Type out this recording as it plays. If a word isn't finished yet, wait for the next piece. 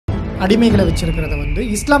அடிமைகளை வச்சிருக்கிறத வந்து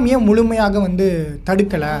இஸ்லாம் ஏன் முழுமையாக வந்து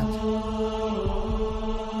தடுக்கலை?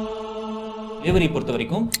 ஸ்லேவரி பொறுத்த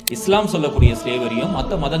வரைக்கும் இஸ்லாம் சொல்லக்கூடிய ஸ்லேவரியும்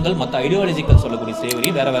மற்ற மதங்கள் மற்ற ஐடியாலஜிக்கல் சொல்லக்கூடிய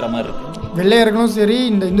ஸ்லேவரியும் வேற வேற மாதிரி இருக்கு. வெள்ளையர்களும் சரி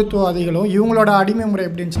இந்த இந்துத்துவவாதிகளும் இவங்களோட அடிமை முறை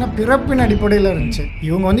எப்படி இருந்துச்சுன்னா பிறப்பின் அடிப்படையில் இருந்துச்சு.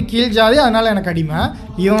 இவங்க வந்து கீழ் ஜாதி அதனால எனக்கு அடிமை,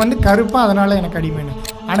 இவன் வந்து கருப்பா அதனால எனக்கு அடிமைன்னு.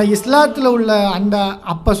 ஆனால் இஸ்லாத்தில் உள்ள அந்த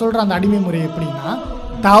அப்போ சொல்கிற அந்த அடிமை முறை எப்படின்னா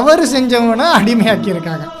தவறு செஞ்சவங்கன்னா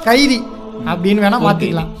அடிமையாக்கியிருக்காங்க, கைதி அப்படின்னு வேணால்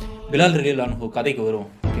மாற்றிக்கலாம். பிலால் ரலியல்லாஹு கதைக்கு வரும்.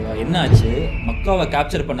 ஓகேவா, என்ன ஆச்சு, மக்காவை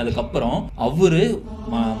கேப்சர் பண்ணதுக்கு அப்புறம் அவரு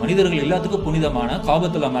மனிதர்கள் எல்லாத்துக்கும் புனிதமான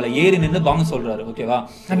காபத்துல்லா மேல ஏறி நின்று பாங் சொல்றாரு. ஓகேவா,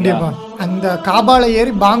 கண்டிப்பா அந்த காபால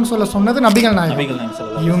ஏறி பாங் சொன்னது நபிகள்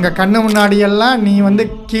நாயகம். இவங்க கண்ணு முன்னாடி எல்லாம் நீ வந்து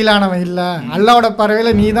கீழானவன் இல்ல, அல்லாவோட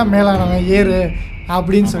பறவையில நீ தான் மேலானவன் ஏறு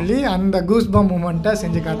அப்படின்னு சொல்லி அந்த கூஸ்பம் மூமெண்ட்டை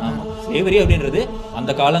செஞ்சு காட்டாங்க. ஸ்லேவரி அப்படின்றது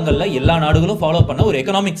அந்த காலங்களில் எல்லா நாடுகளும் ஃபாலோ பண்ண ஒரு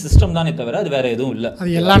எக்கனாமிக் சிஸ்டம் தானே தவிர அது வேற எதுவும் இல்லை.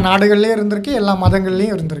 அது எல்லா நாடுகள்லயும் இருந்திருக்கு, எல்லா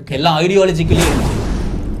மதங்கள்லயும் இருந்திருக்கு, எல்லா ஐடியாலஜிக்கலையும் இருந்துச்சு.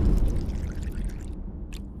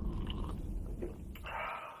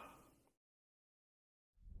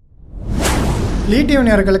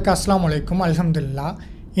 லீடியோனியர்களுக்கு அஸ்லாம் வலைக்கும், அல்ஹம்துலில்லாஹ்.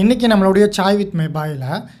 இன்றைக்கி நம்மளுடைய சாய் வித் பாயில்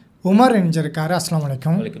உமர் என்ஜிருக்காரு. அஸ்லாம்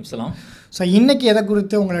வலைக்கும். வலைக்கும் சலாம். ஸோ இன்றைக்கி எதை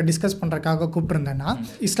குறித்து உங்களை டிஸ்கஸ் பண்ணுறதுக்காக கூப்பிட்டுருந்தேன்னா,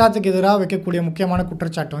 இஸ்லாத்துக்கு எதிராக வைக்கக்கூடிய முக்கியமான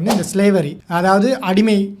குற்றச்சாட்டு வந்து இந்த ஸ்லேவரி, அதாவது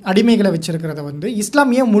அடிமைகளை வச்சுருக்கிறத வந்து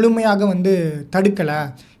இஸ்லாம் ஏன் முழுமையாக வந்து தடுக்கலை,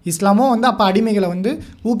 இஸ்லாமும் வந்து அப்போ அடிமைகளை வந்து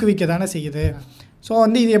ஊக்குவிக்க தானே செய்யுது. ஸோ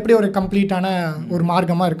வந்து இது எப்படி ஒரு கம்ப்ளீட்டான ஒரு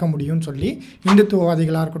மார்க்கமாக இருக்க முடியும்னு சொல்லி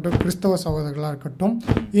இந்துத்துவவாதிகளாக இருக்கட்டும், கிறிஸ்தவ சகோதரர்களாக இருக்கட்டும்,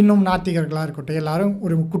 இன்னும் நாத்திகர்களாக இருக்கட்டும், எல்லாரும்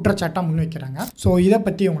ஒரு குற்றச்சாட்டாக முன்வைக்கிறாங்க. ஸோ இதை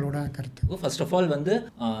பற்றி உங்களோட கருத்து. ஃபர்ஸ்ட் ஆஃப் ஆல் வந்து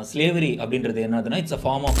ஸ்லேவரி அப்படின்றது என்னதுன்னா it's a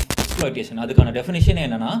form of exploitation. அதுக்கான டெஃபினிஷன்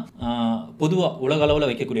என்னன்னா, பொதுவாக உலக அளவில்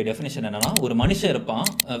வைக்கக்கூடிய டெஃபினிஷன் என்னன்னா, ஒரு மனுஷன் இருப்பான்,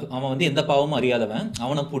 அவன் வந்து எந்த பாவமும் அறியாதவன்,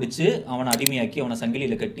 அவனை பிடிச்சி அவனை அடிமையாக்கி அவனை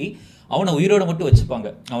சங்கிலியில் கட்டி அவனை உயிரோட மட்டும் வச்சுப்பாங்க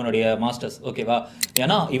அவனுடைய மாஸ்டர்ஸ். ஓகேவா,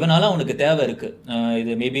 ஏன்னா இவனால அவனுக்கு தேவை இருக்கு.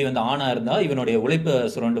 இது மேபி வந்து ஆணா இருந்தா இவனுடைய உழைப்பை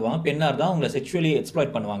சுரண்டுவான், பெண்ணா இருந்தா அவங்களை செக்ஷுவலி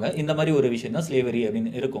எக்ஸ்ப்ளாய்ட் பண்ணுவாங்க. இந்த மாதிரி ஒரு விஷயம் தான் ஸ்லேவரி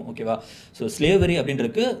அப்படின்னு இருக்கும். ஓகேவா, ஸோ ஸ்லேவரி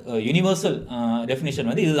அப்படின்றதுக்கு யூனிவர்சல்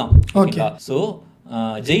டெஃபினிஷன் வந்து இதுதான். ஓகேவா, ஸோ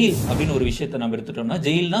ஜெயில் அப்படின்னு ஒரு விஷயத்தை நம்ம எடுத்துட்டோம்னா,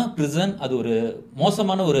 ஜெயில்னா பிரிசன், அது ஒரு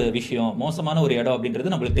மோசமான ஒரு விஷயம், மோசமான ஒரு இடம்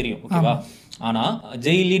அப்படின்றது நம்மளுக்கு தெரியும். ஓகேவா, ஆனா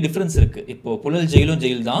ஜெயிலி டிஃபரன்ஸ் இருக்கு. இப்போ புழல் ஜெயிலும்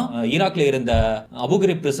ஜெயில் தான், ஈராக்ல இருந்த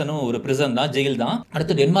அபுகிரிப் பிரிசனும் ஒரு பிரிசன் தான், ஜெயில் தான்.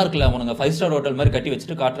 அடுத்து டென்மார்க்ல அவனுங்க 5 ஸ்டார் ஹோட்டல் மாதிரி கட்டி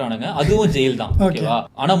வச்சுட்டு காட்டுறானுங்க, அதுவும் ஜெயில் தான். ஓகேவா,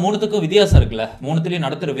 ஆனா மூணுத்துக்கும் வித்தியாசம் இருக்குல்ல, மூணுத்துலயும்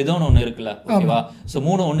நடத்துற விதம்னு ஒண்ணு இருக்குல்ல. ஓகேவா, சோ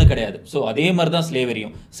மூணு ஒண்ணு கிடையாது. சோ அதே மாதிரி தான்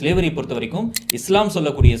ஸ்லேவரியும். ஸ்லேவரி பொறுத்த வரைக்கும் இஸ்லாம்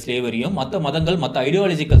சொல்லக்கூடிய ஸ்லேவரியும் மற்ற மதங்கள் மற்ற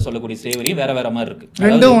ஐடியாலஜிக்கல் சொல்லக்கூடிய ஸ்லேவரியும் வேற வேற மாதிரி இருக்கு.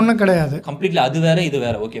 ரெண்டும் ஒண்ணும் கிடையாது, கம்ப்ளீட்லி அது வேற இது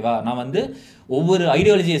வேற. ஓகேவா, நான் வந்து ஒவ்வொரு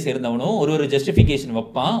ஐடியாலஜியை சேர்ந்தவனும் ஒரு ஜஸ்டிஃபிகேஷன்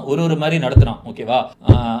வைப்பான், ஒரு மாதிரி நடத்துறான். ஓகேவா,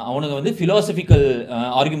 அவனுங்க வந்து பிலாசபிக்கல்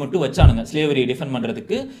ஆர்குமெண்ட்டும் வச்சானுங்க ஸ்லேவரி டிஃபெண்ட்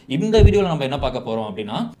பண்றதுக்கு. இந்த வீடியோல நம்ம என்ன பார்க்க போறோம்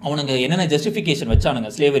அப்படின்னா, அவனுங்க என்னென்ன ஜஸ்டிஃபிகேஷன்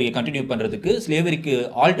வச்சானுங்க ஸ்லேவரியை கண்டினியூ பண்றதுக்கு, ஸ்லேவரிக்கு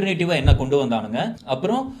ஆல்டர்னேட்டிவா என்ன கொண்டு வந்தானுங்க,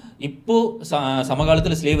 அப்புறம் இப்போ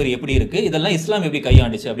சமகாலத்தில் ஸ்லேவரி எப்படி இருக்கு, இதெல்லாம் இஸ்லாம் எப்படி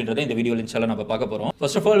கையாண்டுச்சு அப்படின்றத இந்த வீடியோல இன்ஷால்லா நம்ம பார்க்க போறோம்.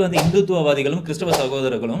 ஃபர்ஸ்ட் ஆஃப் ஆல் வந்து இந்துத்துவவாதிகளும் கிறிஸ்தவ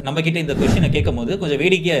சகோதரர்களும் நம்ம கிட்ட இந்த கொஸ்டினை கேட்கும் போது கொஞ்சம்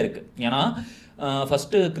வேடிக்கையா இருக்கு. ஏன்னா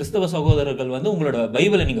ஃபர்ஸ்ட் கிறிஸ்தவ சகோதரர்கள் வந்து உங்களோட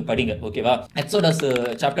பைபிளை நீங்க படிங்க. ஓகேவா, எக்ஸோடஸ்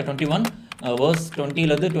சாப்டர் 21 verse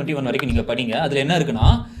 20ல இருந்து 21 வரைக்கும் நீங்க படிங்க. அதுல என்ன இருக்குன்னா,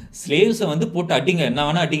 ஸ்லேவ்ஸை வந்து போட்டு அடிங்க, என்ன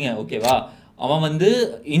வேணா அடிங்க. ஓகேவா, அவன் வந்து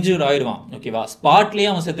இன்ஜூர் ஆயிடுவான். ஓகேவா, ஸ்பாட்லேயே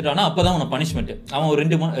அவன் செத்துட்டானா அப்போதான் அவனை பனிஷ்மெண்ட். அவன் ஒரு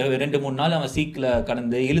 2-3 நாள் அவன் சீக்கில்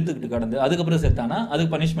கடந்து இழுத்துக்கிட்டு கடந்து அதுக்கப்புறம் செத்தானா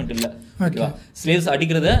அதுக்கு பனிஷ்மெண்ட் இல்லை. ஓகேவா, ஸ்லேவ்ஸ்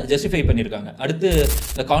அடிக்கிறத ஜஸ்டிஃபை பண்ணியிருக்காங்க. அடுத்து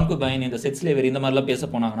இந்த கான்குபைன், இந்த செக்ஸ் ஸ்லேவரி இந்த மாதிரிலாம் பேச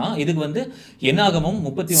போனாங்கன்னா இதுக்கு வந்து என்னாகமும்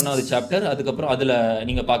 31வது சாப்டர், அதுக்கப்புறம் அதில்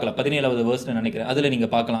நீங்கள் பார்க்கலாம் 17வது வேர்ஸ்னு நினைக்கிறேன், அதில்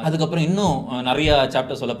நீங்கள் பார்க்கலாம். அதுக்கப்புறம் இன்னும் நிறைய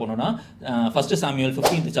சாப்டர் சொல்ல போனோம்னா ஃபர்ஸ்ட் சாமுவேல்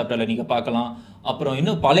 15th சாப்டரில் நீங்கள் பார்க்கலாம். அப்புறம்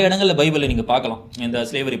இன்னும் பல இடங்களில் பைபிளில் நீங்கள் பார்க்கலாம் இந்த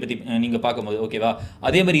ஸ்லேவரி பற்றி நீங்கள் பார்க்கும்போது. ஓகேவா,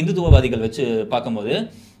 அதே மாதிரி இந்துத்துவவாதிகள் வச்சு பார்க்கும்போது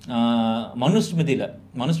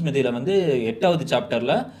மனுஸ்மிருதியில் வந்து 8வது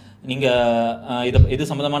சாப்டரில் நீங்கள் இது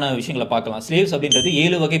சம்மந்தமான விஷயங்களை பார்க்கலாம். ஸ்லேவ்ஸ் அப்படின்றது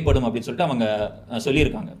 7 வகைப்படும் அப்படின்னு சொல்லிட்டு அவங்க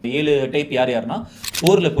சொல்லியிருக்காங்க. 7 டைப் யார்னா,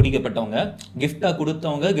 போரில் பிடிக்கப்பட்டவங்க, கிஃப்டாக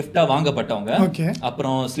கொடுத்தவங்க, கிஃப்டாக வாங்கப்பட்டவங்க,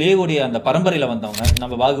 அப்புறம் ஸ்லேவுடைய அந்த பரம்பரையில் வந்தவங்க,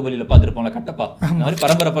 நம்ம பாகுபலியில் பார்த்துருப்போம்ல கட்டப்பா, இந்த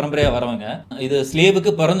மாதிரி பரம்பரையாக வரவங்க, இது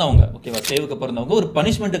ஸ்லேவுக்கு பிறந்தவங்க. ஓகேவா, ஸ்லேவுக்கு பிறந்தவங்க, ஒரு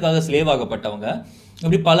பனிஷ்மெண்ட்டுக்காக ஸ்லேவ் ஆகப்பட்டவங்க,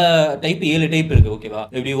 இப்படி பல டைப் 7 டைப் இருக்கு. ஓகேவா,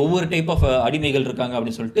 இப்படி ஒவ்வொரு டைப் ஆஃப் அடிமைகள் இருக்காங்க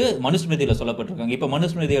அப்படின்னு சொல்லிட்டு மனுஸ்மிருதியில் சொல்லப்பட்டிருக்காங்க. இப்போ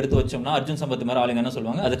மனுஸ்மிருதி எடுத்து வச்சோம்னா அர்ஜுன் சம்பத் மாதிரி ஆளுங்க என்ன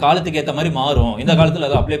சொல்லுவாங்க, அது காலத்துக்கு ஏற்ற மாதிரி மாறும், இந்த காலத்தில்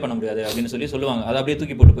அதை அப்ளை பண்ண முடியாது அப்படின்னு சொல்லுவாங்க. அதை அப்படியே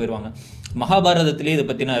தூக்கி போட்டு போயிடுவாங்க. மகாபாரதத்திலே இதை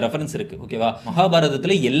பற்றின ரெஃபரன்ஸ் இருக்கு. ஓகேவா,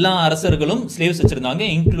 மகாபாரதத்தில் எல்லா அரசர்களும் ஸ்லேவ்ஸ் வச்சிருந்தாங்க,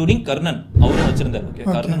 இன்க்ளூடிங் கர்ணன், அவரும் வச்சிருந்தார். ஓகே,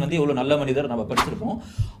 கர்ணன் வந்து எவ்வளவு நல்ல மனிதர் நம்ம படிச்சிருப்போம்,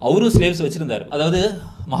 அவரும் ஸ்லேவ்ஸ் வச்சிருந்தார். அதாவது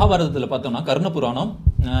மகாபாரதத்தில் பார்த்தோம்னா கர்ண புராணம்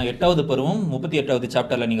 8வது பருவம் 38வது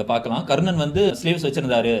சாப்டர்ல நீங்க பார்க்கலாம். கர்ணன் வந்து ஸ்லேவ்ஸ்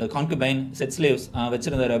வச்சிருந்தாரு, கான்குபைன் செட் ஸ்லேவ்ஸ்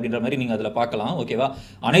வச்சிருந்தாரு அப்படின்ற மாதிரி நீங்க அதுல பார்க்கலாம். ஓகேவா,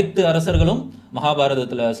 அனைத்து அரசர்களும்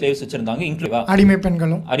மகாபாரதத்துல ஸ்லேவ்ஸ் வச்சிருந்தாங்க, இன்க்ளூடிவா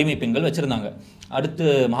அடிமை பெண்கள் வச்சிருந்தாங்க. அடுத்து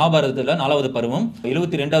மகாபாரதத்துல 4வது பருவம்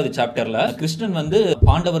 72வது சாப்டர்ல கிருஷ்ணன் வந்து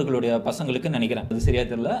பாண்டவர்களுடைய பசங்களுக்கு நினைக்கிறேன், அது சரியா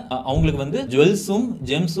தெரியல, அவங்களுக்கு வந்து ஜுவல்ஸும்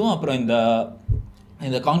ஜெம்ஸும் அப்புறம்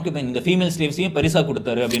இந்த கான்குபைன் இந்த ஃபீமேல் ஸ்லேவ்ஸையும் பரிசா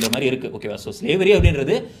கொடுத்தாரு அப்படின்ற மாதிரி இருக்கு. ஓகேவா, ஸோ ஸ்லேவரி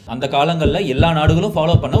அப்படின்றது அந்த காலங்களில் எல்லா நாடுகளும்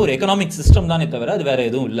ஃபாலோ பண்ண ஒரு எக்கனாமிக் சிஸ்டம் தானே தவிர அது வேற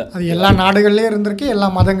எதுவும் இல்லை. அது எல்லா நாடுகள்லயும் இருந்திருக்கு, எல்லா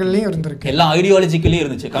மதங்கள்லயும் இருந்திருக்கு, எல்லா ஐடியாலஜிக்கலையும்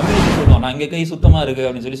இருந்துச்சு. கம்யூனிஸ்ட் சொல்லுவான் நான் இங்க கை சுத்தமா இருக்கு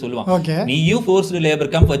அப்படின்னு சொல்லி சொல்லுவான். நீயும் ஃபோர்ஸ்டு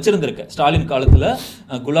லேபர் கேம்ப் வச்சிருந்திருக்க, ஸ்டாலின் காலத்துல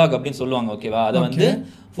குலாக் அப்படின்னு சொல்லுவாங்க. ஓகேவா, அதை வந்து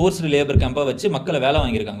ஃபோர்ஸ்டு லேபர் கேம்பா வச்சு மக்களை வேலை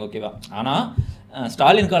வாங்கியிருக்காங்க. ஓகேவா, ஆனா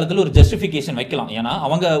ஸ்டாலின் காலத்தில் ஒரு ஜஸ்டிஃபிகேஷன் வைக்கலாம். ஏன்னா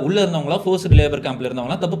அவங்க உள்ள இருந்தவங்களா ஃபோர்ஸ்டு லேபர் கேம்ப்ல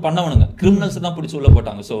இருந்தவங்களாம் தப்பு பண்ணவனுங்க, கிரிமினல்ஸ் தான் பிடிச்சி உள்ள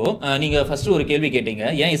போட்டாங்க. ஸோ நீங்க ஃபர்ஸ்ட் ஒரு கேள்வி கேட்டீங்க,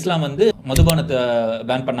 ஏன் இஸ்லாம் வந்து மதுபானத்தை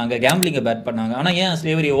பேன் பண்ணாங்க, கேம்பிளிங்கை பேன் பண்ணாங்க, ஆனா ஏன்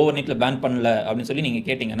ஸ்லேவரி ஓவர் நைட்ல பேன் பண்ணல அப்படின்னு சொல்லி நீங்க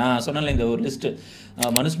கேட்டீங்க. நான் சொன்னல இந்த ஒரு லிஸ்ட்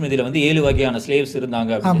மனுஸ்மிருதியில வந்து 7 வகையான ஸ்லேவ்ஸ்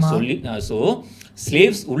இருந்தாங்க அப்படின்னு சொல்லி. ஸோ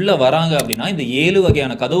ஸ்லேவ்ஸ் உள்ள வராங்க அப்படின்னா இந்த 7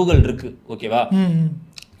 வகையான கதவுகள் இருக்கு. ஓகேவா,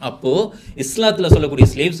 அப்போ இஸ்லாத்துல சொல்லக்கூடிய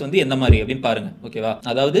ஸ்லேவ்ஸ் வந்து எந்த மாதிரி அப்படின்னு பாருங்க. ஓகேவா,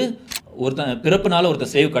 அதாவது ஒருத்தன் பிறப்புனால ஒருத்தன்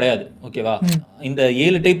ஸ்லேவ் கிடையாது. ஓகேவா, இந்த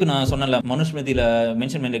 7 டைப் நான் சொன்னல மனுஸ்மிருதியில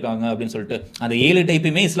மென்ஷன் பண்ணிருக்காங்க அப்படின்னு சொல்லிட்டு, அந்த 7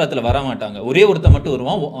 டைப்புமே இஸ்லாத்துல வர மாட்டாங்க. ஒரே ஒருத்தன் மட்டும்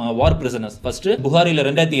வருவான், வார் பிரிசனர்ஸ். ஃபர்ஸ்ட் புகாரில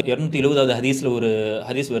 2270வது ஹதீஸ்ல ஒரு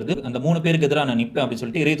ஹதீஸ் வருது, அந்த 3 பேருக்கு எதிராக நான் நிற்பேன் அப்படின்னு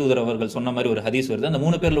சொல்லிட்டு இறை தூதர் அவர்கள் சொன்ன மாதிரி ஒரு ஹதீஸ் வருது. அந்த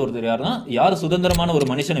 3 பேர்ல ஒருத்தர் யாருன்னா, யார் சுதந்திரமான ஒரு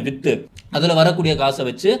மனுஷனை வித்து அதுல வரக்கூடிய காசை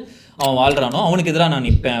வச்சு அவன் வாழ்றானோ அவனுக்கு எதிராக நான்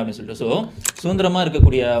நிற்பேன் அப்படின்னு சொல்லிட்டு. ஸோ சுதந்திரமா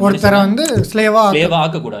இருக்கக்கூடிய வந்து ஸ்லேவா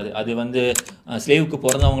ஆக்கக்கூடாது. அது வந்து ஸ்லேவுக்கு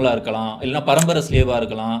பிறந்தவங்களா இருக்கலாம், இல்லைன்னா பரம்பரை ஸ்லேவா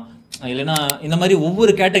இருக்கலாம், இல்லைன்னா இந்த மாதிரி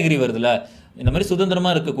ஒவ்வொரு கேட்டகரி வருதுல, இந்த மாதிரி சுதந்திரமா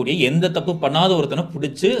இருக்கக்கூடிய எந்த தப்பு பண்ணாத ஒருத்தனை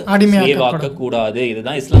பிடிச்சு ஸ்லேவாக்க கூடாது.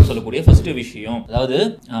 இதுதான் இஸ்லாம் சொல்லக்கூடிய ஃபர்ஸ்ட் விஷயம். அதாவது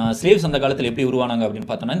ஸ்லேவ்ஸ் அந்த காலத்துல எப்படி உருவானாங்க அப்படின்னு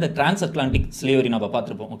பார்த்தோம்னா, இந்த டிரான்ஸ் அட்லாண்டிக் ஸ்லேவரி நம்ம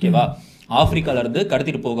பார்த்திருப்போம். ஓகேவா, ஆப்பிரிக்கால இருந்து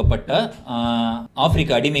கடத்திட்டு போகப்பட்ட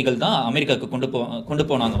ஆப்பிரிக்க அடிமைகள் தான் அமெரிக்காவுக்கு கொண்டு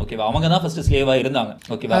போனாங்க. ஓகேவா, அவங்க தான் ஃபர்ஸ்ட் ஸ்லேவா இருந்தாங்க.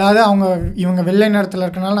 ஓகேவா, அதாவது இவங்க வெள்ளை நிறத்துல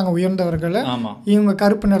இருக்கனால நாங்க உயர்ந்தவர்கள், ஆமா, இவங்க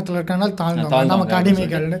கருப்பு நிறத்துல இருக்கனால தாழ்ந்தவங்க, நமக்கு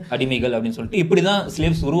அடிமைகள் அப்படின்னு சொல்லிட்டு இப்படிதான்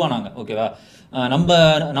ஸ்லேவ்ஸ் உருவானாங்க. ஓகேவா, நம்ம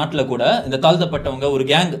நாட்டில் கூட இந்த தாழ்த்தப்பட்டவங்க ஒரு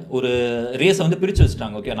கேங் ஒரு ரேஸை வந்து பிரிச்சு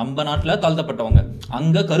வச்சுட்டாங்க. ஓகே, நம்ம நாட்டில் தாழ்த்தப்பட்டவங்க,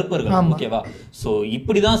 அங்க கருப்பர்கள். ஓகேவா, ஸோ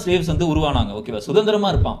இப்படிதான் ஸ்லேவ்ஸ் வந்து உருவானாங்க. ஓகேவா,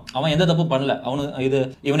 சுதந்திரமா இருப்பான், அவன் எந்த தப்பும் பண்ணல,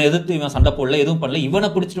 இவனை எதிர்த்து இவன் சண்டை போடல, எதுவும் பண்ணல,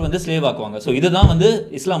 இவனை பிடிச்சிட்டு வந்து ஸ்லேவ் ஆக்குவாங்க. ஸோ இதுதான் வந்து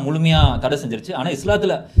இஸ்லாம் முழுமையா தடை செஞ்சிருச்சு. ஆனா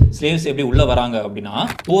இஸ்லாத்துல ஸ்லேவ்ஸ் எப்படி உள்ள வராங்க அப்படின்னா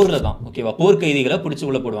போர்ல தான். ஓகேவா, போர் கைதிகளை பிடிச்சி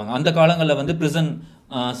உள்ள போடுவாங்க. அந்த காலங்களில் வந்து பிரிசன்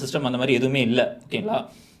சிஸ்டம் அந்த மாதிரி எதுவுமே இல்லை. ஓகேங்களா,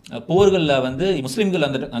 போர்களில் வந்து முஸ்லீம்கள்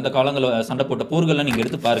அந்த காலங்களில் சண்டை போட்ட போர்கள்லாம் நீங்கள்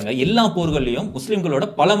எடுத்து பாருங்க, எல்லா போர்கள்லையும் முஸ்லீம்களோட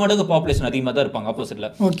பல மடங்கு பாப்புலேஷன் அதிகமாக தான் இருப்பாங்க. ஆப்போசிட்ல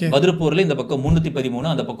பத்ர் போர்ல இந்த பக்கம்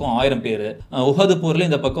 313, அந்த பக்கம் 1000 பேர், உஹது போர்ல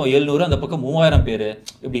இந்த பக்கம் 700, அந்த பக்கம் 3000 பேர்,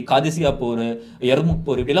 இப்படி காதிசியா போர், எர்முக்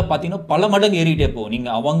போர், இப்படி எல்லாம் பார்த்தீங்கன்னா பல மடங்கு ஏறிட்டே போகும். நீங்க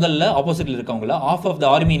அவங்கள ஆப்போசிட்ல இருக்கவங்கள ஆஃப் ஆஃப் த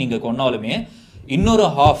ஆர்மி நீங்க கொண்டாலுமே இன்னொரு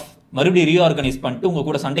ஹாஃப் மறுபடியும் ரீஆர்கனைஸ் பண்ணிட்டு உங்க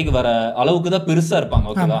கூட சண்டைக்கு வர அளவுக்கு தான் பெருசா இருப்பாங்க.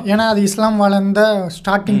 ஓகேவா, ஏன்னா அது இஸ்லாம் வளர்ந்த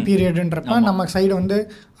ஸ்டார்டிங் பீரியட்ன்றப்ப நம்ம சைடு வந்து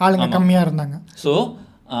ஆளுங்க கம்மியா இருந்தாங்க. ஸோ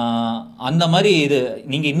அந்த மாதிரி இது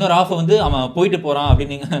நீங்க இன்னொரு ஆஃபை வந்து அவன் போயிட்டு போறான்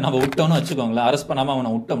அப்படின்னு நம்ம விட்டோம்னு வச்சுக்கோங்களேன், அரெஸ்ட் பண்ணாம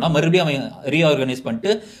அவனை விட்டோம்னா மறுபடியும் அவன் ரீஆர்கனைஸ்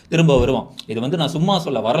பண்ணிட்டு திரும்ப வருவான். இது வந்து நான் சும்மா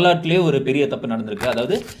சொல்ல, வரலாற்றிலேயே ஒரு பெரிய தப்பு நடந்திருக்கு.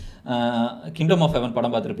 அதாவது கிங்டம் ஆஃப் ஹெவன்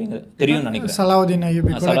படம் பார்த்துருப்பீங்க, தெரியும் நினைக்கிறேன். சலாவுதீன்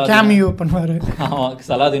அய்யூபி கேமியோ பண்ணுவாரு.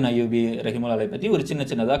 சலாவுதீன் அய்யூபி ரஹிமுல்லாஹை பத்தி ஒரு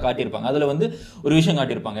சின்னதாக காட்டியிருப்பாங்க. அதுல வந்து ஒரு விஷயம்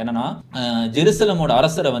காட்டியிருப்பாங்க, என்னன்னா ஜெருசலமோட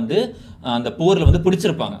அரசரை வந்து அந்த போர்ல வந்து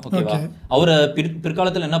பிடிச்சிருப்பாங்க. ஓகேவா, அவரை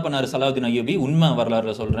பிற்காலத்துல என்ன பண்ணாரு சலாவுதீன் அய்யூபி, உண்மை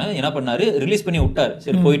வரலாறுல சொல்றேன், என்ன பண்ணாரு, ரிலீஸ் பண்ணி விட்டாரு.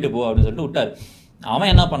 சரி போயிட்டு போ அப்படின்னு சொல்லிட்டு விட்டாரு.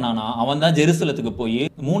 அவன் என்ன பண்ணானா, அவன் தான் ஜெருசலத்துக்கு போய்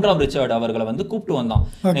 3ஆம் ரிச்சர்ட் அவர்களை வந்து கூப்பிட்டு வந்தான்,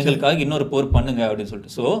 எங்களுக்காக இன்னொரு போர் பண்ணுங்க அப்படின்னு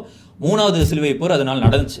சொல்லிட்டு. ஸோ 3வது சிலுவை போர் அதனால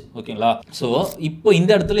நடந்துச்சு. ஓகேங்களா, ஸோ இப்போ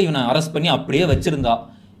இந்த இடத்துல இவனை அரெஸ்ட் பண்ணி அப்படியே வச்சிருந்தா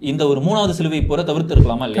இந்த ஒரு 3வது சிலுவை போரை தவிர்த்து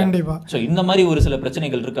இருக்கலாமா இல்லையா? கண்டிப்பா. ஸோ இந்த மாதிரி ஒரு சில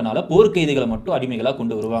பிரச்சனைகள் இருக்கனால போர் கைதிகளை மட்டும் அடிமைகளா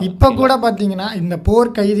கொண்டு வருவாங்க. இப்போ கூட பாத்தீங்கன்னா இந்த போர்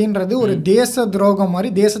கைதின்றது ஒரு தேச துரோகம் மாதிரி,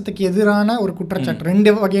 தேசத்துக்கு எதிரான ஒரு குற்றச்சாட்டு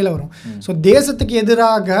 2 வகையில வரும். ஸோ தேசத்துக்கு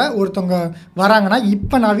எதிராக ஒருத்தவங்க வராங்கன்னா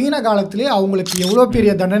இப்போ நவீன காலத்திலே அவங்களுக்கு எவ்வளோ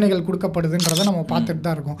பெரிய தண்டனைகள் கொடுக்கப்படுதுன்றதை நம்ம பார்த்துட்டு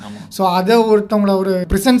தான் இருக்கோம். ஸோ அதை ஒருத்தவங்கள ஒரு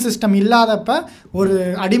பிரிசன் சிஸ்டம் இல்லாதப்ப ஒரு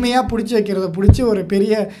அடிமையா பிடிச்சி வைக்கிறத பிடிச்சி ஒரு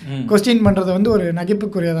பெரிய கொஸ்டின் பண்றது வந்து ஒரு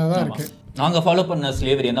நகைப்புக்குரியதாக தான் இருக்கு. நாங்க ஃபாலோ பண்ண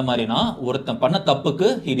ஸ்லேவரி எந்த மாதிரினா ஒருத்தன் பண்ண தப்புக்கு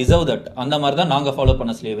he deserve that அந்த மாதிரி தான் நாங்க ஃபாலோ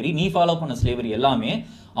பண்ண ஸ்லேவரி. நீ ஃபாலோ பண்ண ஸ்லேவரி எல்லாமே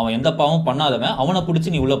அவன் எந்த பாவம் பண்ணாதவன் அவனை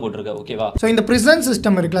பிடிச்சி நீ உள்ள போட்டிருக்க. ஓகேவா? ஸோ இந்த பிரிசன்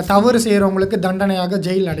சிஸ்டம் இருக்குல்ல, தவறு செய்கிறவங்களுக்கு தண்டனையாக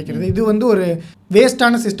ஜெயில் அடைக்கிறது, இது வந்து ஒரு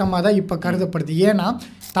வேஸ்டான சிஸ்டமாக தான் இப்போ கருதப்படுது. ஏன்னா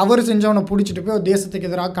தவறு செஞ்சவனை பிடிச்சிட்டு போய் ஒரு தேசத்துக்கு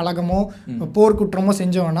எதிராக கலகமோ போர்க்குற்றமோ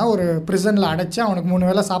செஞ்சவனா ஒரு பிரிசனில் அடைச்சி அவனுக்கு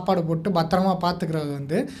 3 வேளை சாப்பாடு போட்டு பத்திரமா பார்த்துக்கிறது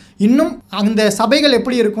வந்து இன்னும் அந்த சபைகள்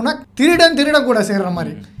எப்படி இருக்குன்னா திருடக்கூட செய்கிற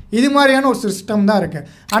மாதிரி இது மாதிரியான ஒரு சிஸ்டம் தான் இருக்குது.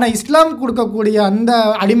 ஆனால் இஸ்லாம் கொடுக்கக்கூடிய அந்த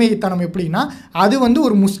அடிமைத்தனம் எப்படின்னா அது வந்து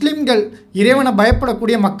ஒரு முஸ்லீம்கள் இறைவனை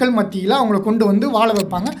பயப்படக்கூடிய மக்கள் மத்தியில் அவங்கள கொண்டு வந்து வாழ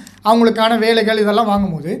வைப்பாங்க. அவங்களுக்கான வேலைகள் இதெல்லாம்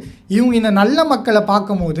வாங்கும்போது இவங்க இந்த நல்ல மக்களை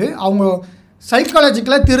பார்க்கும்போது அவங்க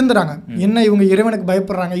சைக்காலஜிக்கலாக திருந்துறாங்க. என்ன இவங்க இறைவனுக்கு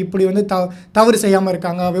பயப்படுறாங்க, இப்படி வந்து தவறு செய்யாமல்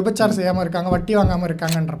இருக்காங்க, விபச்சாரம் செய்யாமல் இருக்காங்க, வட்டி வாங்காமல்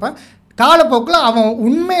இருக்காங்கன்றப்ப காலப்போக்கில் அவன்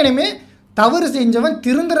உண்மையிலுமே தவறு செஞ்சவன்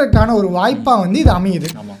திருந்துறதுக்கான ஒரு வாய்ப்பாக வந்து இது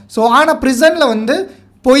அமையுது. ஸோ ஆனால் ப்ரிசனில் வந்து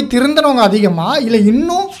போய் திருந்தினவங்க அதிகமாக இல்லை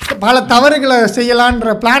இன்னும் பல தவறுகளை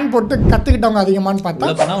செய்யலான்ற பிளான் போட்டு கற்றுக்கிட்டவங்க அதிகமானு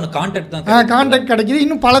பார்த்தா கான்டாக்ட் கிடைக்கிது.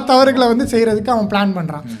 இன்னும் பல தவறுகளை வந்து செய்கிறதுக்கு அவன் பிளான்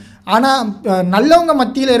பண்ணுறான். ஆனால் நல்லவங்க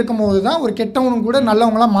மத்தியில் இருக்கும்போது தான் ஒரு கெட்டவனும் கூட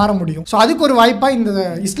நல்லவங்களாம் மாற முடியும். ஸோ அதுக்கு ஒரு வாய்ப்பாக இந்த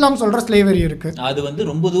இஸ்லாம் சொல்கிற ஸ்லேவரி இருக்குது. அது வந்து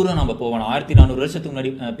ரொம்ப தூரம் நம்ம போவோம். 1400 வருஷத்துக்கு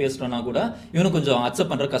முன்னாடி பேசுகிறோன்னா கூட இவனுக்கு கொஞ்சம்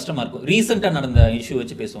அக்செப்ட் பண்ணுற கஷ்டமாக இருக்கும். ரீசெண்டாக நடந்த இஷ்யூ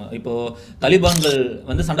வச்சு பேசுவோம். இப்போது தலிபான்கள்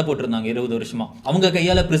வந்து சண்டை போட்டிருந்தாங்க 20 வருஷமா. அவங்க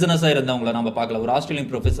கையால் பிரிசனர்ஸாக இருந்தவங்கள நம்ம பார்க்கல. ஒரு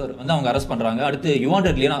ஆஸ்திரேலியன் ப்ரொஃபஸர் வந்து அவங்க அரெஸ்ட் பண்ணுறாங்க, அடுத்து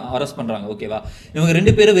யுவாண்டட்லேயே அரெஸ்ட் பண்ணுறாங்க. ஓகேவா? இவங்க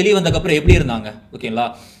 2 பேரும் வெளியே வந்தக்கப்புறம் எப்படி இருந்தாங்க? ஓகேங்களா?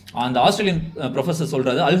 அந்த ஆஸ்திரேலியன் ப்ரொஃபஸர்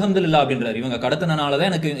சொல்றது அல்ஹம்துலில்லாஹ் அப்படின்றாரு. இவங்க கடத்தினால தான்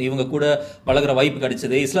எனக்கு இவங்க கூட பழகிற வாய்ப்பு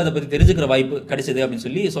கிடைச்சது, இஸ்லாத்தை பற்றி தெரிஞ்சுக்கிற வாய்ப்பு கிடைச்சது அப்படின்னு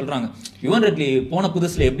சொல்லி சொல்றாங்க. யுவன்ரெட்லி போன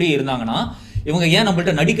புதுசுல எப்படி இருந்தாங்கன்னா இவங்க ஏன்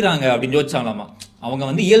நம்மள்ட்ட நடிக்கிறாங்க அப்படின்னு யோசிச்சாங்களாமா. அவங்க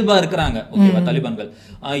வந்து இயல்பா இருக்கிறாங்க. ஓகேவா? தாலிபான்கள்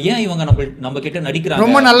ஏன் இவங்க நம்ம கிட்ட நடிக்கிறாங்க,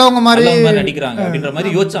 ரொம்ப நல்லவங்க மாதிரி நடிக்கிறாங்க அப்படின்ற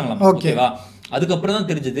மாதிரி யோசிச்சாங்களாமா. ஓகேவா? அதுக்கப்புறம்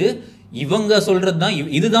தான் தெரிஞ்சது இவங்க சொல்றது தான்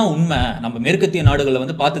இதுதான் உண்மை, நம்ம மேற்கத்திய நாடுகளில்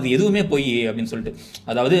வந்து பார்த்தது எதுவுமே போய் அப்படின்னு சொல்லிட்டு.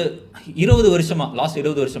 அதாவது 20 வருஷமா, லாஸ்ட்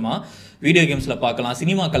 20 வருஷமா வீடியோ கேம்ஸ்ல பார்க்கலாம்,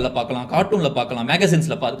 சினிமாக்கள்ல பார்க்கலாம், கார்ட்டூன்ல பார்க்கலாம்,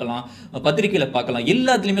 மேகசின்ஸ்ல பார்க்கலாம், பத்திரிகையில பார்க்கலாம்,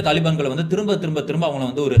 எல்லாத்துலயுமே தாலிபான்களை வந்து திரும்ப திரும்ப திரும்ப அவங்க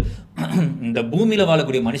வந்து ஒரு இந்த பூமியில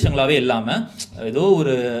வாழக்கூடிய மனுஷங்களாவே இல்லாம ஏதோ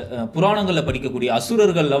ஒரு புராணங்கள்ல படிக்கக்கூடிய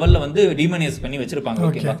அசுரர்கள் லெவல்ல வந்து டீமனைஸ் பண்ணி வச்சிருப்பாங்க.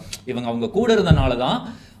 ஓகேவா? இவங்க அவங்க கூட இருந்தனாலதான்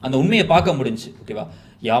அந்த உண்மையை பார்க்க முடிஞ்சு. ஓகேவா?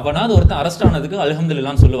 எவனாவது ஒருத்தன் அரெஸ்ட் ஆனதுக்கு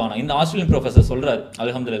அல்ஹம்துலில்லாஹ்னு சொல்லுவானா. இந்த ஆஸ்திரேலியன் ப்ரொஃபஸர் சொல்றாரு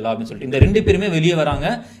அல்ஹம்துலில்லாஹ் அப்படின்னு சொல்லிட்டு. இந்த 2 பேருமே வெளியே வராங்க,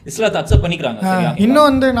 இஸ்லாத்தை அக்செப்ட் பண்ணிக்கிறாங்க. இன்னும்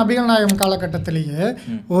வந்து நபிகள் நாயகம் காலகட்டத்திலேயே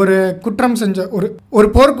ஒரு குற்றம் செஞ்ச ஒரு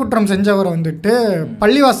போர்க்குற்றம் செஞ்சவரை வந்துட்டு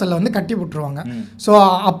பள்ளிவாசல்ல வந்து கட்டி போட்டுருவாங்க. ஸோ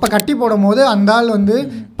அப்போ கட்டி போடும் போது அந்த ஆள் வந்து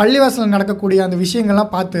பள்ளிவாசல் நடக்கக்கூடிய அந்த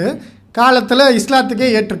விஷயங்கள்லாம் பார்த்து காலத்தில் இஸ்லாத்துக்கே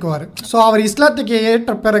ஏற்றுக்குவார். ஸோ அவர் இஸ்லாத்துக்கு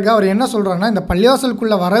ஏற்ற பிறகு அவர் என்ன சொல்கிறாருன்னா, இந்த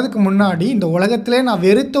பள்ளிவாசலுக்குள்ளே வர்றதுக்கு முன்னாடி இந்த உலகத்திலே நான்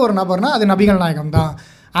வெறுத்த ஒரு நபர்னா அது நபிகள் நாயகம் தான்.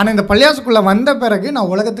 ஆனால் இந்த பள்ளிவாசலுக்குள்ளே வந்த பிறகு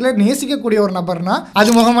நான் உலகத்திலே நேசிக்கக்கூடிய ஒரு நபர்னா அது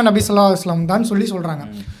முகமது நபி ஸல்லல்லாஹு அலைஹி வஸல்லம் தான் சொல்கிறாங்க.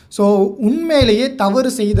 ஸோ உண்மையிலேயே தவறு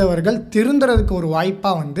செய்தவர்கள் திருந்துறதுக்கு ஒரு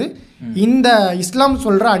வாய்ப்பாக வந்து இந்த இஸ்லாம்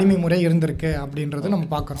சொல்கிற அடிமை முறை இருந்திருக்கு அப்படின்றது நம்ம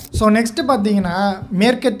பார்க்குறோம். ஸோ நெக்ஸ்ட்டு பார்த்தீங்கன்னா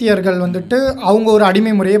மேற்கத்தியர்கள் வந்துட்டு அவங்க ஒரு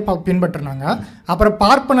அடிமை முறையை பின்பற்றினாங்க. அப்புறம்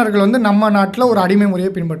பார்ப்பனர்கள் வந்து நம்ம நாட்டில் ஒரு அடிமை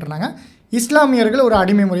முறையை பின்பற்றினாங்க. இஸ்லாமியர்கள் ஒரு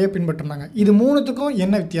அடிமை முறையை பின்பற்றினாங்க. இது மூணுத்துக்கும்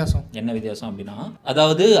என்ன வித்தியாசம்? என்ன வித்தியாசம் அப்படின்னா,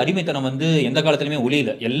 அதாவது அடிமைத்தனம் வந்து எந்த காலத்துலையுமே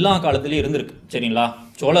ஒளியில, எல்லா காலத்துலையும் இருந்திருக்கு. சரிங்களா?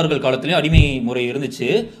 சோழர்கள் காலத்திலையும் அடிமை முறை இருந்துச்சு,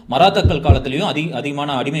 மராத்தாக்கள் காலத்திலையும்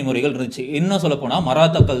அதிகமான அடிமை முறைகள் இருந்துச்சு. இன்னும் சொல்ல போனால்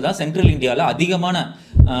மராத்தாக்கள் தான் சென்ட்ரல் இந்தியாவில் அதிகமான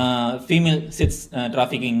ஃபீமேல் செக்ஸ்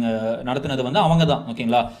டிராஃபிக்கிங் நடத்தினது வந்து அவங்க தான்.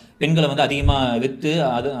 ஓகேங்களா? பெண்களை வந்து அதிகமாக விற்று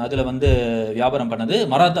அதில் வந்து வியாபாரம் பண்ணது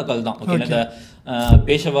மராத்தாக்கள் தான். ஓகே, இந்த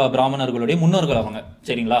பேஷவா பிராமணர்களுடைய முன்னோர்கள் அவங்க.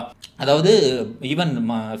 சரிங்களா? அதாவது even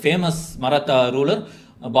famous Maratha ruler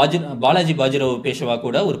Balaji Bajirao பேஷவா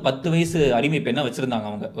கூட ஒரு 10 வயசு அடிமை பெண்ணை வச்சிருந்தாங்க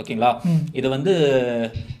அவங்க. ஓகேங்களா? இது வந்து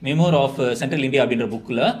மெமோர் ஆஃப் சென்ட்ரல் இந்தியா அப்படின்ற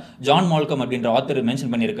புக்கில் ஜான் மால்கம் அப்படின்ற ஆத்தர்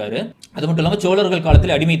மென்ஷன் பண்ணியிருக்காரு. அது மட்டும் இல்லாமல் சோழர்கள்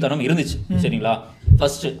காலத்தில் அடிமைத்தனம் இருந்துச்சு. சரிங்களா?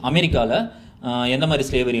 ஃபர்ஸ்ட் அமெரிக்காவில் எந்த மாதிரி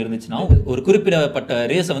ஸ்லேவரி இருந்துச்சுன்னா, ஒரு குறிப்பிடப்பட்ட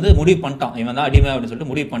ரேஸை வந்து முடிவு பண்ணிட்டான், இவன் தான் அடிமை அப்படின்னு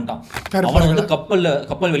சொல்லிட்டு முடிவு பண்ணிட்டான். அவனை வந்து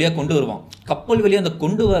கப்பல் வழியாக கொண்டு வருவான். கப்பல் வழியாக அந்த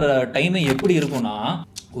கொண்டு வர டைமே எப்படி இருக்கும்னா,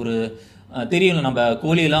 ஒரு தெரியல, நம்ம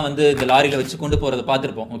கோழியெல்லாம் வந்து இந்த லாரியில் வச்சு கொண்டு போகிறத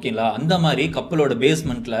பார்த்துருப்போம். ஓகேங்களா? அந்த மாதிரி கப்பலோட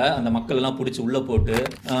பேஸ்மெண்ட்டில் அந்த மக்கள் எல்லாம் பிடிச்சி உள்ளே போட்டு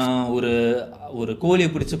ஒரு கோழியை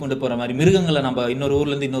பிடிச்சி கொண்டு போகிற மாதிரி, மிருகங்களை நம்ம இன்னொரு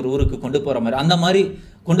ஊர்லேருந்து இன்னொரு ஊருக்கு கொண்டு போகிற மாதிரி அந்த மாதிரி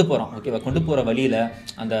கொண்டு போகிறோம். ஓகேவா? கொண்டு போகிற வழியில்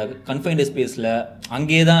அந்த கன்ஃபைன்டு ஸ்பேஸில்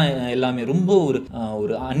அங்கேயே தான் எல்லாமே ரொம்ப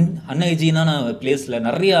ஒரு அன்ஹைஜீனான பிளேஸில்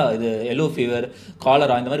நிறையா இது எல்லோ ஃபீவர்,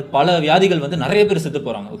 காலரா, இந்த மாதிரி பல வியாதிகள் வந்து நிறைய பேர் செத்து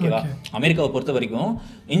போகிறாங்க. ஓகேவா? அமெரிக்காவை பொறுத்த வரைக்கும்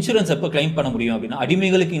இன்சூரன்ஸ் எப்போ கிளைம் பண்ண முடியும் அப்படின்னா,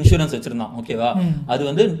 அடிமைகளுக்கு இன்சூரன்ஸ் வச்சிருந்தான். ஓகேவா? அது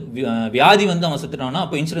வந்து வியாதி வந்து அவன் செத்துட்டான்னா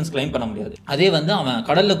அப்போ இன்சூரன்ஸ் கிளைம் பண்ண முடியாது. அதே வந்து அவன்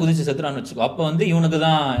கடலில் குதிச்சு செத்துறான்னு வச்சுக்கோ, அப்போ வந்து இவனுக்கு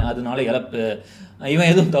தான் அதனால இழப்பு,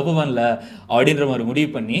 இவன் எதுவும் தப்பு பண்ணல அப்படின்ற மாதிரி முடிவு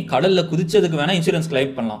பண்ணி கடல்ல குதிச்சதுக்கு வேணா இன்சூரன்ஸ்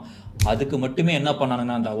கிளைம் பண்ணலாம். அதுக்கு மட்டுமே என்ன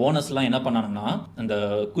பண்ணானுங்கன்னா அந்த ஓனர்ஸ்லாம் என்ன பண்ணானுங்கன்னா அந்த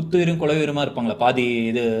குத்துயிரும் கொலையுயிருமா இருப்பாங்களா, பாதி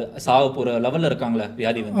இது சாக போற லெவல்ல இருக்காங்களா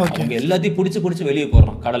வியாதி வந்து, அவங்க எல்லாத்தையும் பிடிச்சி வெளியே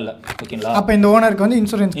போடுறான் கடல்ல. ஓகேங்களா, அப்ப இந்த ஓனருக்கு வந்து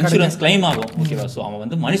இன்சூரன்ஸ் கிளைம் ஆகும். ஓகேவா, ஸோ அவன்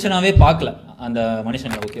வந்து மனுஷனாவே பார்க்கல அந்த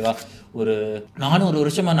மனுஷன். ஓகேவா, ஒரு 400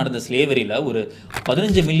 வருஷமா நடந்த ஸ்லேவரியில ஒரு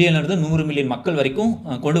 15 மில்லியன்ல இருந்து 100 மில்லியன் மக்கள் வரைக்கும்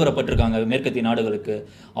கொண்டு வரப்பட்டிருக்காங்க மேற்கத்திய நாடுகளுக்கு.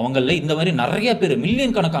 அவங்கள இந்த மாதிரி நிறைய பேர்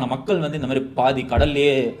மில்லியன் கணக்கான மக்கள் வந்து இந்த மாதிரி பாதி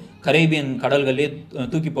கடல்லையே கரேபியன் கடல்களே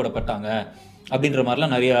தூக்கி போடப்பட்டாங்க அப்படின்ற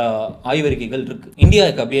மாதிரிலாம் நிறைய ஆய்வறிக்கைகள் இருக்கு.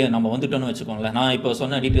 இந்தியாவுக்கு அப்படியே நம்ம வந்துட்டோம்னு வச்சுக்கோங்களேன். நான் இப்போ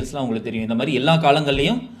சொன்ன டீட்டெயில்ஸ்லாம் உங்களுக்கு தெரியும். இந்த மாதிரி எல்லா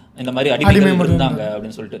காலங்கள்லையும் இந்த மாதிரி அடிமைகள் இருந்தாங்க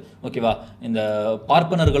அப்படின்னு சொல்லிட்டு. ஓகேவா, இந்த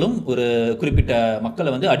பார்ப்பனர்களும் ஒரு குறிப்பிட்ட மக்களை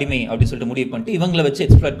வந்து அடிமை அப்படின்னு சொல்லிட்டு முடிவு பண்ணிட்டு இவங்களை வச்சு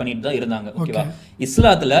எக்ஸ்ப்ளாய்ட் பண்ணிட்டு தான் இருந்தாங்க. ஓகேவா,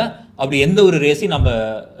 இஸ்லாத்துல அப்படி எந்த ஒரு ரேஸையும் நம்ம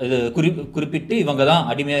இது குறிப்பிட்டு இவங்க தான்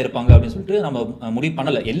அடிமையா இருப்பாங்க அப்படின்னு சொல்லிட்டு நம்ம முடிவு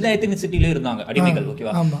பண்ணல. எல்லா எத்தனிசிட்டிலையும் இருந்தாங்க அடிமைகள்.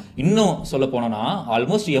 ஓகேவா, இன்னும் சொல்ல போனோம்னா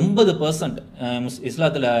ஆல்மோஸ்ட் 80%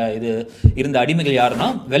 இஸ்லாத்துல இது இருந்த அடிமைகள் யாருன்னா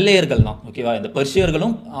வெள்ளையர்கள் தான். ஓகேவா, இந்த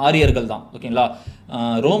பெர்ஷியர்களும் ஆரியர்கள் தான். ஓகேங்களா,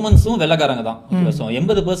 ரோமன்ஸும் வெள்ளக்காரங்க தான்.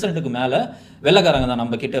 80%க்கு மேல வெள்ளக்காரங்க தான்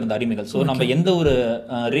நம்ம கிட்ட இருந்த அடிமைகள். ஸோ நம்ம எந்த ஒரு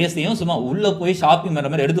ரேஸையும் சும்மா உள்ள போய் ஷாப்பிங்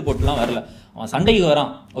பண்ணுற மாதிரி எடுத்து போட்டுலாம் வரல. அவன் சண்டைக்கு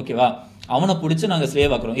வரான். ஓகேவா, அவனை பிடிச்சி நாங்கள்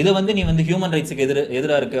ஸ்லேவ் ஆக்குறோம். இதை வந்து நீ வந்து ஹியூமன் ரைட்ஸுக்கு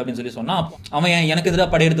எதிராக இருக்கு அப்படின்னு சொல்லி சொன்னா அவன் எனக்கு எதிராக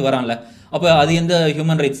படையெடுத்து வரான்ல, அப்போ அது எந்த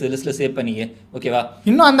ஹியூமன் ரைட்ஸ் லிஸ்ட்ல சேவ் பண்ணியே. ஓகேவா,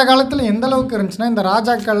 இன்னும் அந்த காலத்துல எந்த அளவுக்கு இருந்துச்சுன்னா இந்த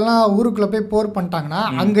ராஜாக்கள்லாம் ஊருக்குள்ள போய் போர் பண்ணிட்டாங்கன்னா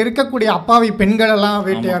அங்க இருக்கக்கூடிய அப்பாவி பெண்கள் எல்லாம்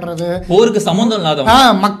வேட்டையாடுறது, போருக்கு சம்பந்தம்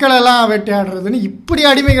இல்லாத மக்கள் எல்லாம் வேட்டையாடுறதுன்னு இப்படி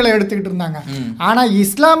அடிமைகளை எடுத்துக்கிட்டு இருந்தாங்க. ஆனா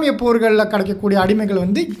இஸ்லாமிய போர்கள்ல கிடைக்கக்கூடிய அடிமைகள்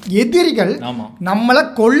வந்து எதிரிகள், நம்மளை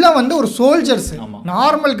கொல்ல வந்து ஒரு சோல்ஜர்ஸ்,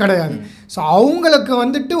 நார்மல் கிடையாது. ஸோ அவங்களுக்கு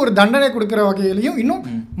வந்துட்டு ஒரு தண்டனை கொடுக்குற வகையிலையும் இன்னும்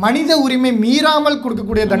மனித உரிமை மீறாமல்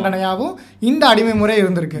கொடுக்கக்கூடிய தண்டனையாகவும் இந்த அடிமை முறை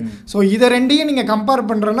இருந்திருக்கு. ஸோ இதை ரெண்டையும் நீங்கள் கம்பேர்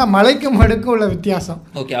பண்ணுறோன்னா மலைக்கும் மடுக்கும் உள்ள வித்தியாசம்.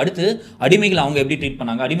 ஓகே, அடுத்து அடிமைகள் அவங்க எப்படி ட்ரீட்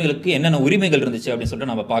பண்ணாங்க, அடிமைகளுக்கு என்னென்ன உரிமைகள் இருந்துச்சு அப்படின்னு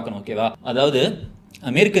சொல்லிட்டு நம்ம பார்க்கணும். ஓகேவா, அதாவது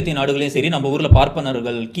மேற்கத்திய நாடுகளையும் சரி, நம்ம ஊரில்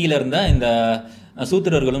பார்ப்பனர்கள் கீழே இருந்த இந்த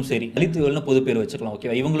சூத்திரர்களும் சரி, தலித்துகள்னு பொது பேர் வச்சுக்கலாம்.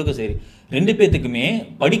 ஓகேவா, இவங்களுக்கும் சரி, ரெண்டு பேத்துக்குமே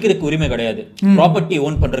படிக்கிறதுக்கு உரிமை கிடையாது, ப்ராப்பர்ட்டி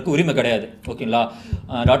ஓன் பண்றதுக்கு உரிமை கிடையாது. ஓகேங்களா,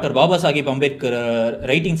 doctor Baba Sahib Ambedkar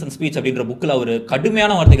writings and speech அப்படின்ற புக்கில் அவர்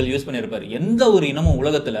கடுமையான வார்த்தைகள் யூஸ் பண்ணியிருப்பார். எந்த ஒரு இனமும்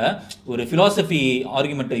உலகத்துல ஒரு பிலாசபி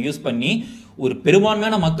ஆர்குமெண்ட்டை யூஸ் பண்ணி ஒரு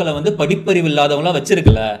பெரும்பான்மையான மக்களை வந்து படிப்பறிவு இல்லாதவங்களா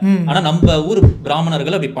வச்சிருக்கல, ஆனா நம்ம ஊர்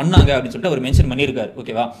பிராமணர்கள் அப்படி பண்ணாங்க அப்படின்னு சொல்லிட்டு அவர் மென்ஷன் பண்ணியிருக்காரு.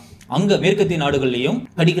 ஓகேவா, அங்க மேற்கத்திய நாடுகள்லயும்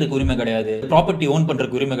படிக்கிறதுக்கு உரிமை கிடையாது, ப்ராப்பர்ட்டி ஓன்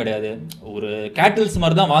பண்றதுக்கு உரிமை கிடையாது, ஒரு கேட்டில்ஸ்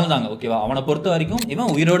மாதிரி தான் வாழ்ந்தாங்க. ஓகேவா, அவனை பொறுத்த வரைக்கும்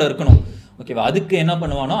இவன் உயிரோட இருக்கணும். ஓகேவா, அதுக்கு என்ன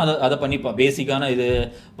பண்ணுவானோ அதை பண்ணிப்பான். பேசிக்கான இது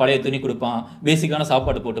பழைய துணி கொடுப்பான், பேசிக்கான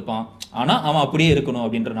சாப்பாடு போட்டுப்பான், ஆனா அவன் அப்படியே இருக்கணும்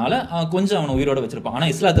அப்படின்றனால கொஞ்சம் அவனை உயிரோட வச்சிருப்பான். ஆனா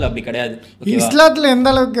இஸ்லாத்துல அப்படி கிடையாது. இஸ்லாத்துல எந்த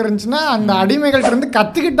அளவுக்கு இருந்துச்சுன்னா அந்த அடிமைகள்ட்ட இருந்து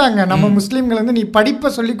கத்துக்கிட்டாங்க நம்ம முஸ்லீம்கள் வந்து, நீ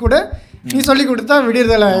படிப்பை சொல்லி கூட நீ சொல்லி கொடுத்தா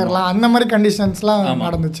விடுதலை ஆயிடலாம், அந்த மாதிரி கண்டிஷன்ஸ்லாம்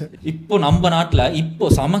நடந்துச்சு. இப்போ நம்ம நாட்டில் இப்போ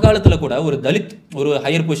சமகாலத்துல கூட ஒரு தலித் ஒரு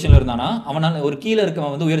ஹையர் பொசிஷன்ல இருந்தானா அவனால, ஒரு கீழே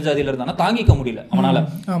இருக்கவன் வந்து உயர் ஜாதியில இருந்தானா தாங்கிக்க முடியல அவனால.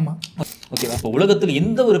 ஆமா, ஓகேவா, இப்போ உலகத்தில்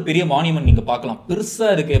எந்த ஒரு பெரிய மானியூமெண்ட் நீங்கள் பார்க்கலாம்,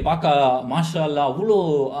 பெருசாக இருக்கு, பார்க்க மாஷா அல்லாஹ் அவ்வளோ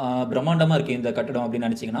பிரம்மாண்டமாக இருக்குது இந்த கட்டடம் அப்படின்னு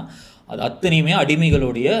நினச்சிங்கன்னா அது அத்தனையுமே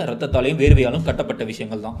அடிமைகளுடைய ரத்தத்தாலையும் வேர்வையாலும் கட்டப்பட்ட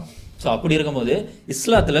விஷயங்கள் தான். ஸோ அப்படி இருக்கும்போது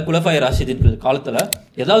இஸ்லாத்தில் குலஃபாய் ராஷிதின் காலத்தில்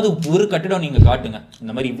ஏதாவது ஒரு கட்டிடம் நீங்கள் காட்டுங்க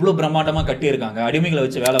இந்த மாதிரி இவ்வளோ பிரம்மாண்டமாக கட்டியிருக்காங்க, அடிமைகளை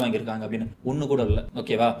வச்சு வேலை வாங்கியிருக்காங்க அப்படின்னு, ஒன்று கூட இல்லை.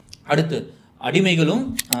 ஓகேவா, அடுத்து அடிமைகளும்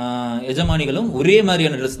எஜமானிகளும் ஒரே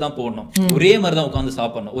மாதிரியான ட்ரெஸ் தான் போடணும், ஒரே மாதிரி தான் உட்காந்து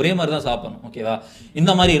சாப்பிடணும், ஒரே மாதிரி தான் சாப்பிடணும். ஓகேவா,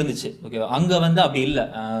 இந்த மாதிரி இருந்துச்சு. ஓகேவா, அங்க வந்து அப்படி இல்லை.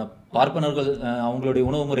 பார்ப்பனர்கள் அவங்களுடைய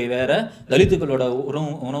உணவு முறை வேற, தலித்துக்களோட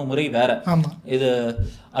உணவு முறை வேற. இது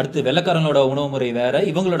அடுத்து வெள்ளக்காரங்களோட உணவு முறை வேற,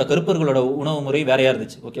 இவங்களோட கருப்பர்களோட உணவு முறை வேறையா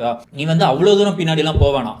இருந்துச்சு. ஓகேவா, நீ வந்து அவ்வளவு தூரம் பின்னாடி எல்லாம்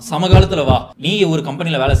போவேனா, சமகாலத்துல வா. நீ ஒரு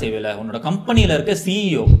கம்பெனில வேலை செய்வல, உன்னோட கம்பெனியில இருக்க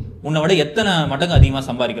சிஇஓ உன்னை விட எத்தனை மடங்கு அதிகமாக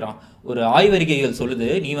சம்பாதிக்கிறான். ஒரு ஆய்வறிக்கைகள் சொல்லுது,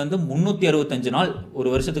 நீ வந்து 365 நாள் ஒரு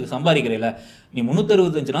வருஷத்துக்கு சம்பாதிக்கிறீல, நீ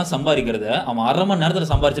 365 நாள் சம்பாதிக்கிறத அவன் 1/2 மணி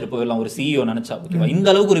நேரத்தில் சம்பாதிச்சுட்டு போயிடலாம் ஒரு சிஇஓ நினைச்சா. ஓகேவா, இந்த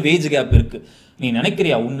அளவுக்கு ஒரு வேஜ் கேப் இருக்கு. நீ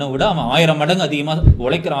நினைக்கிறியா உன்னை விட அவன் 1000 மடங்கு அதிகமாக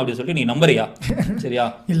உழைக்கிறான் அப்படின்னு சொல்லிட்டு நீ நம்புறியா? சரியா?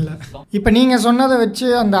 இல்லை. இப்போ நீங்கள் சொன்னதை வச்சு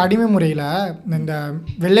அந்த அடிமை முறையில் இந்த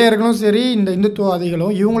வெள்ளையர்களும் சரி இந்த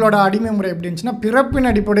இந்துத்துவவாதிகளும் இவங்களோட அடிமை முறை எப்படி இருந்துச்சுன்னா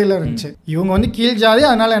பிறப்பின் அடிப்படையில் இருந்துச்சு. இவங்க வந்து கீழ் ஜாதி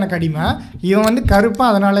அதனால எனக்கு அடிமை, இவன் வந்து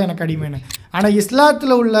கருப்பான் அதனால எனக்கு அடிமைன்னு. ஆனால்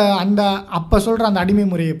இஸ்லாத்தில் உள்ள அந்த அப்போ சொல்கிற அந்த அடிமை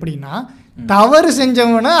முறை எப்படின்னா தவறு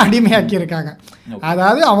செஞ்சவனை அடிமையாக்கியிருக்காங்க.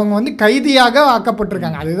 அதாவது அவங்க வந்து கைதியாக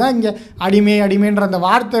ஆக்கப்பட்டிருக்காங்க. அதுதான் இங்கே அடிமைன்ற அந்த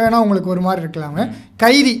வார்த்தை வேணால் உங்களுக்கு ஒரு மாதிரி இருக்கலாங்க,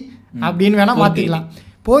 கைதி அப்படின்னு வேணால் மாற்றிக்கலாம்.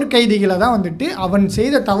 போர்க்கைதிகளை தான் வந்துட்டு அவன்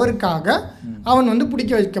செய்த தவறுக்காக அவன் வந்து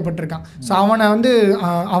பிடிக்க வைக்கப்பட்டிருக்கான். ஸோ அவனை வந்து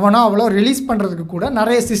அவனை அவ்வளோ ரிலீஸ் பண்ணுறதுக்கு கூட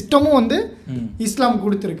நிறைய சிஸ்டமும் வந்து இஸ்லாம்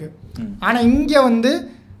கொடுத்துருக்கு. ஆனால் இங்கே வந்து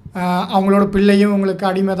அவங்களோட பிள்ளையும் உங்களுக்கு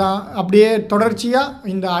அடிமை தான், அப்படியே தொடர்ச்சியாக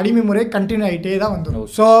இந்த அடிமை முறை கண்டினியூ ஆகிட்டே தான் வந்துடும்.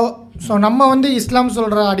 ஸோ நம்ம வந்து இஸ்லாம்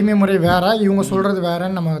சொல்கிற அடிமை முறை வேறு, இவங்க சொல்கிறது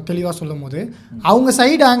வேறன்னு நம்ம தெளிவாக சொல்லும் போது அவங்க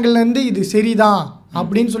சைடு ஆங்கிள்லேருந்து இது சரிதான்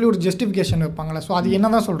அப்படின்னு சொல்லி ஒரு ஜஸ்டிஃபிகேஷன் வைப்பாங்களே. ஸோ அது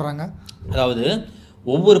என்ன தான் சொல்கிறாங்க? அதாவது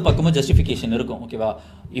ஒவ்வொரு பக்கமும் ஜஸ்டிஃபிகேஷன் இருக்கும், ஓகேவா?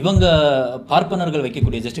 இவங்க பார்ப்பனர்கள்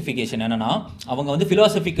வைக்கக்கூடிய ஜஸ்டிஃபிகேஷன் என்னன்னா, அவங்க வந்து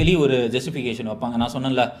ஃபிலாசபிக்கலி ஒரு ஜஸ்டிஃபிகேஷன் வைப்பாங்க. நான்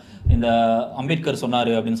சொன்னேன்ல, இந்த அம்பேத்கர்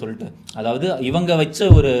சொன்னார் அப்படின்னு சொல்லிட்டு, அதாவது இவங்க வச்ச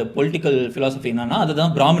ஒரு பொலிட்டிக்கல் ஃபிலாசபி என்னன்னா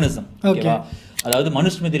அதுதான் பிராமணிசம், ஓகேவா? அதாவது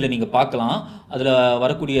மனுஸ்மிருதியில் நீங்கள் பார்க்கலாம், அதில்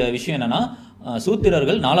வரக்கூடிய விஷயம் என்னன்னா,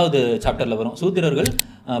 சூத்திரர்கள் 4வது சாப்டரில் வரும், சூத்திரர்கள்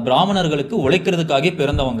பிராமணர்களுக்கு உழைக்கிறதுக்காக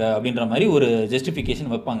பிறந்தவங்க அப்படின்ற மாதிரி ஒரு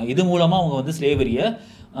ஜஸ்டிஃபிகேஷன் வைப்பாங்க. இது மூலமாக அவங்க வந்து ஸ்லேவரியை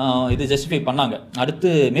இது ஜஸ்டிஃபை பண்ணாங்க. அடுத்து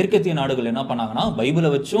மேற்கத்திய நாடுகள் என்ன பண்ணாங்கன்னா பைபிளை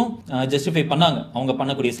வச்சும் ஜஸ்டிஃபை பண்ணாங்க அவங்க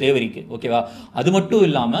பண்ணக்கூடிய ஸ்லேவரிக்கு, ஓகேவா? அது மட்டும்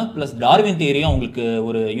இல்லாமல் ப்ளஸ் டார்வின் தியரியும் அவங்களுக்கு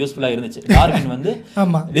ஒரு யூஸ்ஃபுல்லாக இருந்துச்சு. டார்வின் வந்து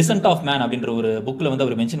டிசன்ட் ஆஃப் மேன் அப்படின்ற ஒரு புக்கில் வந்து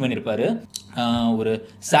அவர் மென்ஷன் பண்ணியிருப்பாரு. ஒரு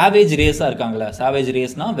சாவேஜ் ரேஸாக இருக்காங்களே, சாவேஜ்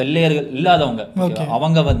ரேஸ்னா வெள்ளையர்கள் இல்லாதவங்க,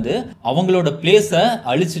 அவங்க வந்து அவங்களோட பிளேஸை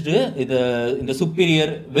அழிச்சிட்டு இந்த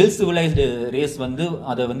சுப்பீரியர் வெல் சிவிலைஸ்டு ரேஸ் வந்து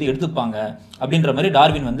அதை வந்து எடுத்துப்பாங்க அப்படின்ற மாதிரி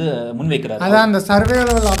டார்வின் வந்து முன்வைக்கிறார். அதான் அந்த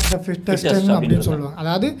சர்வைவல் ஆஃப் தி ஃபிட்டஸ்ட் அப்படின்னு சொல்லுவாங்க.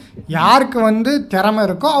 அதாவது யாருக்கு வந்து திறமை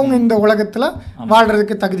இருக்கோ அவங்க இந்த உலகத்தில்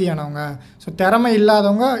வாழ்றதுக்கு தகுதியானவங்க. ஸோ திறமை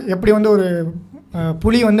இல்லாதவங்க எப்படி வந்து ஒரு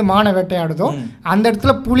புலி வந்து மான வேட்டையாடுதோ அந்த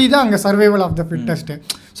இடத்துல புலி தான் அங்கே சர்வைவல் ஆஃப் த ஃபிட்டஸ்ட்டு.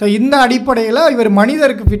 ஸோ இந்த அடிப்படையில் இவர்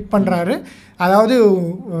மனிதருக்கு ஃபிட் பண்ணுறாரு. அதாவது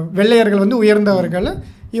வெள்ளையர்கள் வந்து உயர்ந்தவர்கள்,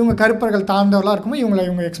 இவங்க கருப்பர்கள் தாழ்ந்தவர்களாக இருக்கும்போது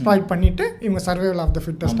இவங்க எக்ஸ்ப்ளாய்ட் பண்ணிட்டு இவங்க சர்வைவல் ஆஃப் த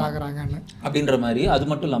ஃபிட்டஸ்ட் ஆகுறாங்கன்னு அப்படின்ற மாதிரி. அது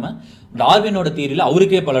மட்டும் இல்லாமல் டார்வினோட தியரியில்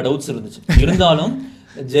அவருக்கே பல டவுட்ஸ் இருந்துச்சு. இருந்தாலும்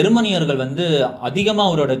ஜெர்மனியர்கள் வந்து அதிகமாக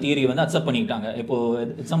அவரோட தியரியை வந்து அக்செப்ட் பண்ணிக்கிட்டாங்க. இப்போ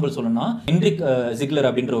எக்ஸாம்பிள் சொல்லணும்னா ஹென்ரிக் ஜிக்லர்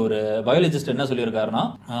அப்படின்ற ஒரு பயாலஜிஸ்ட் என்ன சொல்லியிருக்காருன்னா,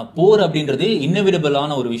 போர் அப்படின்றது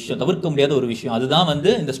இன்னெவிடபிளான ஒரு விஷயம், தவிர்க்க முடியாத ஒரு விஷயம். அதுதான்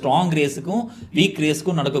வந்து இந்த ஸ்ட்ராங் ரேஸுக்கும் வீக்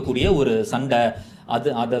ரேஸுக்கும் நடக்கக்கூடிய ஒரு சண்டை.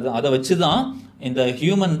 அதை வச்சு தான் இந்த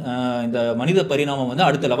ஹியூமன் இந்த மனித பரிணாமம் வந்து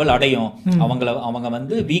அடுத்த லெவல் அடையும். அவங்க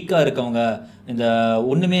வந்து வீக்காக இருக்கவங்க, இந்த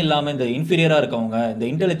ஒன்றுமே இல்லாமல் இந்த இன்ஃபீரியராக இருக்கவங்க,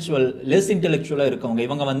 இந்த லெஸ் இன்டெலெக்சுவலாக இருக்கவங்க,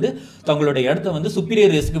 இவங்க வந்து தங்களோட இடத்த வந்து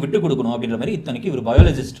சுப்பீரியர் ரேஸுக்கு விட்டு கொடுக்கணும் அப்படின்ற மாதிரி. இத்தனைக்கு ஒரு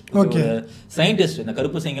பயாலஜிஸ்ட், ஒரு சயின்டிஸ்ட். இந்த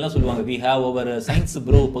கருப்பு சைங்கெல்லாம் சொல்லுவாங்க, we have over science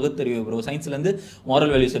bro, பகுத்தறிவு ப்ரோ, சயின்ஸ்லேருந்து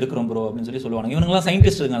மாரல் வேல்யூஸ் எடுக்கிறோம் ப்ரோ அப்படின்னு சொல்லி சொல்லுவாங்க. இவங்கெல்லாம்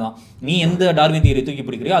சயின்டிஸ்ட்டுங்க தான். நீ எந்த டார்வின் தியரி தூக்கி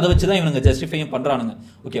பிடிக்கிறியோ அதை வச்சு தான் இவங்க ஜஸ்டிஃபையும் பண்ணுறானுங்க,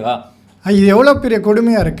 ஓகேவா? இது எவ்வளோ பெரிய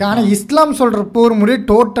கொடுமையாக இருக்குது. ஆனால் இஸ்லாம் சொல்கிற போர் முறை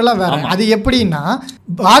டோட்டலாக வேறு. அது எப்படின்னா,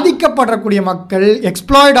 பாதிக்கப்படக்கூடிய மக்கள்,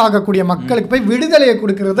 எக்ஸ்ப்ளாய்ட் ஆகக்கூடிய மக்களுக்கு போய் விடுதலையை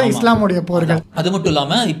கொடுக்கறது தான் இஸ்லாமுடைய போர்கள். அது மட்டும்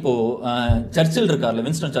இல்லாமல் இப்போ சர்ச்சில் இருக்கார்ல,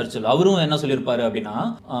 வின்ஸ்டன் சர்ச்சில், அவரும் என்ன சொல்லியிருப்பாரு அப்படின்னா,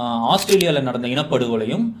 ஆஸ்திரேலியாவில் நடந்த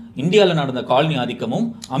இனப்படுகொலையும், இந்தியாவில் நடந்த காலனி ஆதிக்கமும்,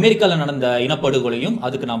 அமெரிக்காவில் நடந்த இனப்படுகொலையும்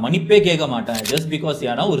அதுக்கு நான் மன்னிப்பே கேட்க மாட்டேன். ஜஸ்ட் பிகாஸ்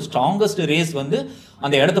ஏன்னா ஒரு ஸ்ட்ராங்கஸ்ட் ரேஸ் வந்து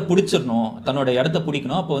அந்த இடத்த பிடிச்சிடணும், தன்னோட இடத்த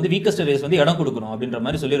பிடிக்கணும், அப்போ வந்து வீக்கஸ்ட் ரேஸ் வந்து இடம் கொடுக்கணும் அப்படின்ற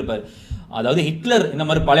மாதிரி சொல்லியிருப்பாரு. அதாவது ஹிட்லர் இந்த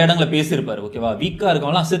மாதிரி பல இடங்களை பேசியிருப்பாரு, ஓகேவா? வீக்கா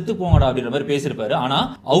இருக்கவங்களாம் செத்து போங்கடா அப்படின்ற மாதிரி பேசியிருப்பாரு. ஆனா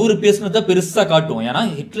அவரு பேசினதை பெருசா காட்டுவோம். ஏன்னா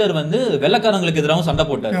ஹிட்லர் வந்து வெள்ளக்காரங்களுக்கு எதிராகவும் சண்டை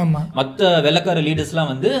போட்டாரு. மற்ற வெள்ளக்கார லீடர்ஸ்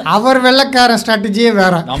எல்லாம் வந்து அவர் வெள்ளக்கார ஸ்ட்ராட்டஜியே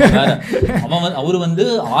வேற. அவரு வந்து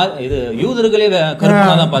இது யூதர்களே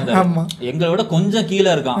கருப்பனா தான் பார்த்தாரு. எங்களோட கொஞ்சம் கீழே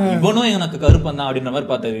இருக்கான், இவனும் எனக்கு கருப்பன் தான் அப்படின்ற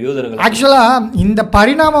மாதிரி பார்த்தாரு யூதர்கள். ஆக்சுவலா இந்த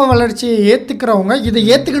பரிணாம வளர்ச்சியை ஏத்துக்கிறவங்க இதை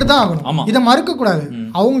ஏத்துக்கிட்டு தான் ஆகணும், இதை மறுக்க கூடாது.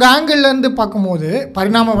 அவங்க ஆங்கிள் இருந்து பார்க்கும்போது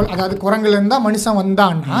பரிணாம, அதாவது குரங்குல இருந்தா மனுஷன்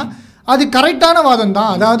வந்தான்னா அது கரெக்டான வாதம்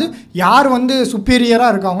தான். அதாவது யார் வந்து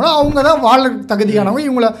சுப்பீரியராக இருக்காங்களோ அவங்க தான் வாழ தகுதியானவங்க.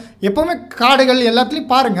 இவங்கள எப்போவுமே காடுகள்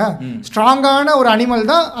எல்லாத்துலேயும் பாருங்கள், ஸ்ட்ராங்கான ஒரு அனிமல்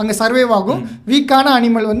தான் அங்கே சர்வைவ் ஆகும், வீக்கான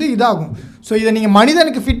அனிமல் வந்து இதாகும். ஸோ இதை நீங்கள்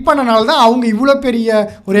மனிதனுக்கு ஃபிட் பண்ணனால தான் அவங்க இவ்வளோ பெரிய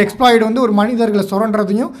ஒரு எக்ஸ்ப்ளாய்டு வந்து ஒரு மனிதர்களை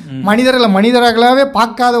சுரண்டுறதையும் மனிதர்களாகவே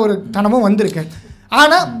பார்க்காத ஒரு தனமும் வந்திருக்கு.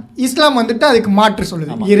 ஆனால் இஸ்லாம் வந்துட்டு அதுக்கு மாற்று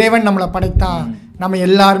சொல்லுது, இறைவன் நம்மளை படைத்தான், நம்ம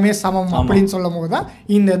எல்லாருமே சமம் அப்படின்னு சொல்லும் போது தான்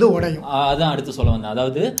இந்த இது உடையும். அதான் அடுத்து சொல்ல வந்தேன்.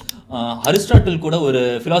 அதாவது அரிஸ்டாட்டில் கூட ஒரு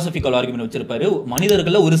பிலாசபிக்கல் ஆர்குமெண்ட் வச்சிருப்பாரு,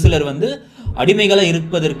 மனிதர்களில் ஒரு சிலர் வந்து அடிமைகளை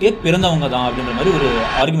இருப்பதற்கே பிறந்தவங்க தான் அப்படின்ற மாதிரி ஒரு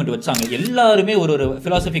ஆர்குமெண்ட் வச்சாங்க. எல்லாருமே ஒரு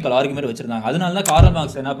பிலாசபிக்கல் ஆர்குமெண்ட் வச்சிருந்தாங்க. அதனால தான் கார்ல்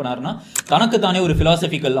மார்க்ஸ் என்ன பண்ணாருன்னா தனக்கு தானே ஒரு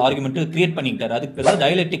பிலாசபிக்கல் ஆர்குமெண்ட் கிரியேட் பண்ணிக்கிட்டாரு. அதுக்கு பேர் தான்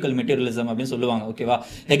டயலெக்டிக்கல் மெட்டீரியலிசம் அப்படின்னு சொல்லுவாங்க, ஓகேவா?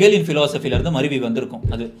 ஹெகலின் பிலாசபில இருந்து மருவி வந்திருக்கும்.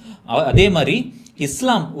 அதே மாதிரி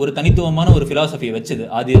இஸ்லாம் ஒரு தனித்துவமான ஒரு பிலாசபியை வச்சது.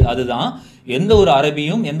 அதுதான் எந்த ஒரு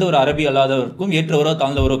அரபியும் எந்த ஒரு அரபி அல்லாதவருக்கும் ஏற்றவரோ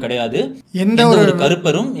தாழ்ந்தவரோ கிடையாது, எந்த ஒரு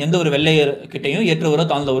கருப்பரும் எந்த ஒரு வெள்ளையர் கிட்டையும் ஏற்றவரோ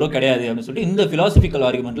தாழ்ந்தவரோ கிடையாது அப்படின்னு சொல்லிட்டு இந்த பிலாசபிக்கல்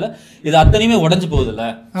ஆர்குமெண்ட்ல இது அத்தனையுமே உடஞ்சு போகுது இல்ல.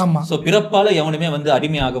 சோ பிறப்பால எவனுமே வந்து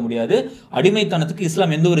அடிமையாக முடியாது. அடிமைத்தனத்துக்கு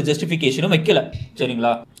இஸ்லாம் எந்த ஒரு ஜஸ்டிபிகேஷனும் வைக்கல,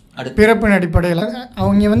 சரிங்களா? பிறப்பின் அடிப்படையில்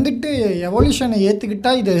அவங்க வந்துட்டு எவல்யூஷனை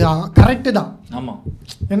ஏத்துக்கிட்டா இது கரெக்டு தான். ஆமா,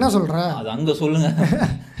 என்ன சொல்ற? அது அங்க சொல்லுங்க.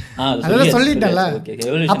 அதெல்லாம் சொல்லிட்டேன்ல.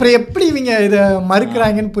 அப்புறம் எப்படி இவங்க இதை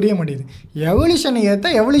மறுக்கிறாங்கன்னு புரிய முடியுது. எவல்யூஷன் ஏற்ற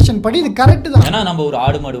எவல்யூஷன் படி இது கரெக்ட் தான். ஏன்னா நம்ம ஒரு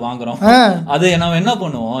ஆடு மாடு வாங்குறோம், அது நம்ம என்ன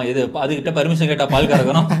பண்ணுவோம், இது அதுகிட்ட பர்மிஷன் கேட்டால் பால்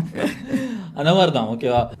கறக்கணும் அந்த மாதிரி தான்.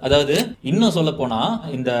 ஓகேவா? அதாவது இன்னும் சொல்ல போனா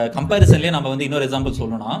இந்த கம்பேரிசன்லயே நம்ம வந்து இன்னொரு எக்ஸாம்பிள்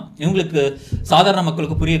சொல்லணும்னா, இவங்களுக்கு சாதாரண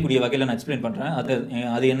மக்களுக்கு புரியக்கூடிய வகையில நான் எக்ஸ்பிளைன் பண்றேன்.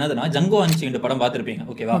 அது என்னதுன்னா, ஜங்கோ அன்செயின்ட் படம் பார்த்திருப்பீங்க.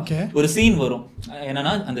 ஓகேவா? ஒரு சீன் வரும்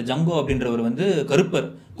என்னன்னா, அந்த ஜங்கோ அப்படின்றவர் வந்து கருப்பர்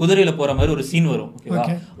குதிரையில போற மாதிரி ஒரு சீன் வரும். ஓகேவா?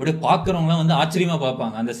 அப்படியே பாக்குறவங்க வந்து ஆச்சரியமா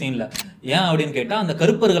பார்ப்பாங்க அந்த சீன்ல. ஏன் அப்படின்னு கேட்டா, அந்த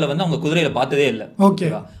கருப்பர்களை வந்து அவங்க குதிரையில பார்த்ததே இல்லை.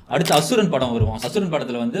 ஓகேவா? அடுத்து அசுரன் படம் வருவோம். அசுரன்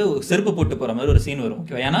படத்துல வந்து செருப்பு போட்டு போற மாதிரி ஒரு சீன் வரும்.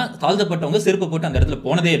 ஓகேவா? ஏன்னா தாழ்த்தப்பட்டவங்க செருப்பு போட்டு அந்த இடத்துல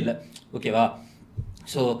போனதே இல்லை. ஓகேவா?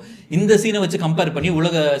 ஸோ இந்த சீனை வச்சு கம்பேர் பண்ணி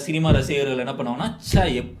உலக சினிமா ரசிகர்கள் என்ன பண்ணுவாங்கன்னா, சே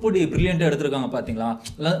எப்படி பிரில்லியண்டா எடுத்திருக்காங்க பாத்தீங்களா,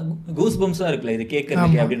 கூஸ் பம்ஸா இருக்குல்ல இது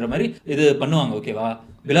கேட்கறதுக்கு அப்படின்ற மாதிரி இது பண்ணுவாங்க. ஓகேவா?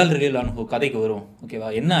 பிலால் ரலியல்லாஹு கதைக்கு வரும். ஓகேவா?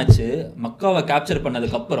 என்ன ஆச்சு, மக்காவை கேப்சர்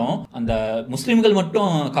பண்ணதுக்கு அப்புறம் அந்த முஸ்லிம்கள்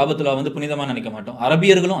மட்டும் காபத்துல்லா வந்து புனிதமா நினைக்க மாட்டோம்,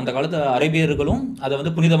 அரபியர்களும் அந்த காலத்து அரபியர்களும் அதை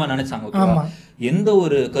வந்து புனிதமா நினைச்சாங்க. ஓகேவா? எந்த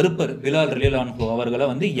ஒரு கருப்பர் பிலால் ரலியல்லாஹு அவர்களை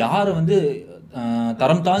வந்து யாரை வந்து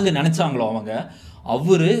தரம் தாழ்ந்து நினைச்சாங்களோ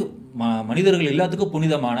அவரு மனிதர்கள் எல்லாத்துக்கும்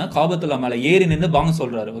புனிதமான காபத்துல்லா மேல ஏறி நின்று பாங்க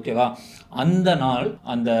சொல்றாரு. ஓகேவா? அந்த நாள்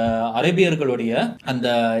அந்த அரபியர்களுடைய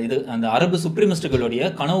அந்த அரபு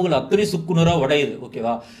சுப்ரீமிஸ்டுகளுடைய கனவுகள் அத்தனை சுக்குநூறா உடையுது.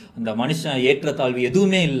 ஓகேவா? அந்த மனுஷன் ஏற்றத்தாழ்வு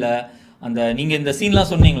எதுவுமே இல்லை. அந்த நீங்க இந்த சீன்லாம்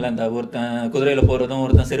சொன்னீங்களா, அந்த ஒருத்தன் குதிரையில போறதும்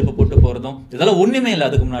ஒருத்தன் செருப்பு போட்டு போறதும், இதெல்லாம் ஒண்ணுமே இல்லை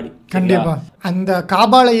அதுக்கு முன்னாடி. கண்டிப்பா அந்த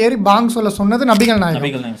காபால ஏறி பாங் சொல்ல சொன்னது நபிகள்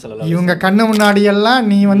நாயகம் சொல்லலாம். இவங்க கண்ணு முன்னாடி எல்லாம்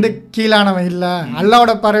நீ வந்து கீழானவன் இல்ல,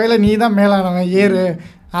 அல்லாவோட பறவையில நீ தான் மேலானவன், ஏறு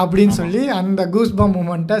அப்படின்னு சொல்லி அந்த கூஸ்பம்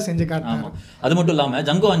மூமெண்ட்டை செஞ்சு காட்டாங்க. அது மட்டும் இல்லாம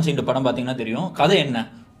ஜங்கோ அன்செயின்ட் படம் பாத்தீங்கன்னா தெரியும், கதை என்ன,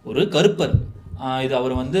 ஒரு கருப்பர் இது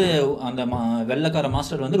அவர் வந்து அந்த வெள்ளைக்கார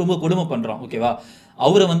மாஸ்டர் வந்து ரொம்ப கொடுமை பண்றான். ஓகேவா?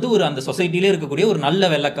 அவரை வந்து ஒரு அந்த சொசைட்டிலே இருக்கக்கூடிய ஒரு நல்ல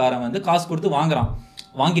வெள்ளைக்காரன் வந்து காசு கொடுத்து வாங்குறான்.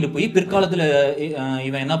 வாங்கிட்டு போய் பிற்காலத்தில்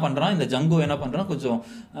இவன் என்ன பண்ணுறான், இந்த ஜங்கோ என்ன பண்ணுறான், கொஞ்சம்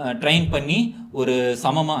ட்ரெயின் பண்ணி ஒரு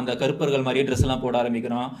சமமாக அந்த கருப்பர்கள் மாதிரியே ட்ரெஸ் எல்லாம் போட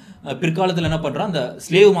ஆரம்பிக்கிறான். பிற்காலத்தில் என்ன பண்ணுறான், அந்த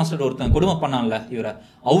ஸ்லேவ் மாஸ்டர் ஒருத்தன் கொடுமை பண்ணான்ல இவரை,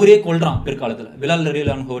 அவரே கொல்றான் பிற்காலத்தில். பிலால்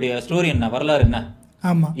ரலியல்லாஹுடைய ஸ்டோரி என்ன, வரலாறு என்ன,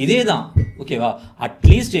 இதே தான். ஓகேவா?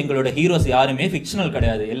 அட்லீஸ்ட் எங்களோட ஹீரோஸ் யாருமே ஃபிக்ஷனல்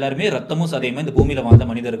கிடையாது, எல்லாருமே ரத்தமும் சதையுமே இந்த பூமியில வாழ்ந்த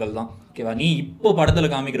மனிதர்கள் தான். ஓகேவா? நீ இப்போ படத்துல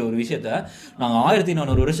காமிக்கிற ஒரு விஷயத்த நாங்கள்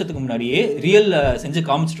 1400 வருஷத்துக்கு முன்னாடியே ரியல்ல செஞ்சு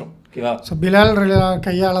காமிச்சிட்டோம். ஓகேவா? ஸோ பிலால்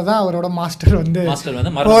கையால தான் அவரோட மாஸ்டர் வந்து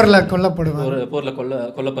போரில் கொல்லப்படுவார், போரில்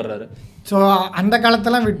கொல்லப்படுறாரு. ஸோ அந்த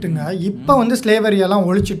காலத்தெல்லாம் விட்டுங்க, இப்போ வந்து ஸ்லேவரியெல்லாம்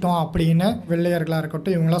ஒழிச்சிட்டோம் அப்படின்னு வெள்ளையர்களாக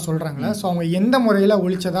இருக்கட்டும் இவங்களாம் சொல்கிறாங்களே, ஸோ அவங்க எந்த முறையில்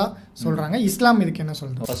ஒழிச்சதா சொல்கிறாங்க, இஸ்லாம் இதுக்கு என்ன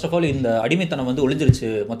சொல்கிறது? ஃபர்ஸ்ட் ஆஃப் ஆல் இந்த அடிமைத்தனம் வந்து ஒழிஞ்சிருச்சு,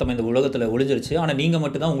 மொத்தமாக இந்த உலகத்தில் ஒழிஞ்சிருச்சு, ஆனால் நீங்கள்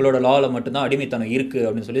மட்டும்தான் உங்களோட லாவில் மட்டும்தான் அடிமைத்தனம் இருக்குது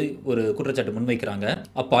அப்படின்னு சொல்லி ஒரு குற்றச்சாட்டு முன்வைக்கிறாங்க.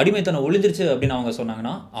 அப்போ அடிமைத்தனம் ஒழிஞ்சிருச்சு அப்படின்னு அவங்க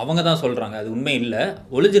சொன்னாங்கன்னா அவங்க தான் சொல்கிறாங்க, அது உண்மை இல்லை.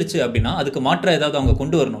 ஒழிஞ்சிருச்சு அப்படின்னா அதுக்கு மாற்ற ஏதாவது அவங்க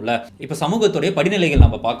கொண்டு வரணும்ல. இப்போ சமூகத்துடைய படிநிலைகள்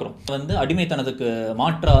நம்ம பார்க்குறோம். வந்து அடிமைத்தனத்துக்கு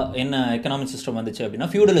மாற்றா என்ன எக்கனாமிக் சிஸ்டம் வந்துச்சு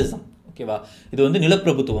அப்படின்னா ஃபியூடலிசம். ஓகேவா? இது வந்து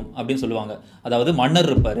நிலப்பிரபுத்துவம் அப்படின்னு சொல்லுவாங்க. அதாவது மன்னர்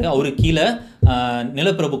இருப்பார், அவருக்கு கீழே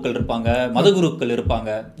நிலப்பிரபுக்கள் இருப்பாங்க, மதகுருக்கள் இருப்பாங்க.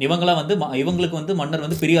 இவங்களாம் வந்து இவங்களுக்கு வந்து மன்னர்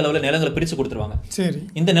வந்து பெரிய அளவில் நிலங்களை பிரித்து கொடுத்துருவாங்க. சரி,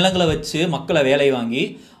 இந்த நிலங்களை வச்சு மக்களை வேலை வாங்கி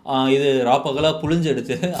இது ராப்பகலாக புழிஞ்சு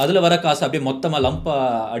எடுத்து அதில் வர காசு அப்படியே மொத்தமாக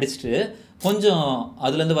லம்பாக அடிச்சுட்டு கொஞ்சம்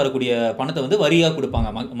அதுலேருந்து வரக்கூடிய பணத்தை வந்து வரியாக கொடுப்பாங்க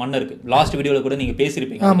மன்னருக்கு. லாஸ்ட் வீடியோவில் கூட நீங்கள்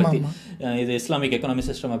பேசியிருப்பீங்க அதை பற்றி, இது இஸ்லாமிக் எக்கனாமிக்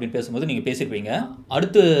சிஸ்டம் அப்படின்னு பேசும்போது நீங்கள் பேசியிருப்பீங்க.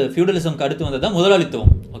 அடுத்து ஃபியூடலிசம்க்கு அடுத்து வந்தது தான்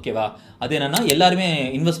முதலாளித்துவம். ஓகேவா? அது என்னன்னா எல்லாருமே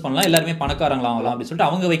இன்வெஸ்ட் பண்ணலாம், எல்லாருமே பணக்காரங்களாகலாம் அப்படின்னு சொல்லிட்டு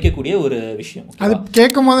அவங்க வைக்கக்கூடிய ஒரு விஷயம். அது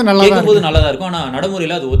கேட்கும்போது நல்லா இருக்கும், ஆனால்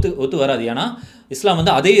நடைமுறையில் அது ஒத்து வராது. ஏன்னா இஸ்லாம்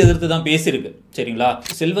வந்து அதை எதிர்த்து தான் பேசியிருக்கு. சரிங்களா?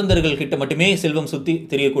 செல்வந்தர்கள் கிட்ட மட்டுமே செல்வம் சுற்றி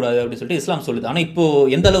தெரியக்கூடாது அப்படின்னு சொல்லிட்டு இஸ்லாம் சொல்லுது. ஆனால் இப்போ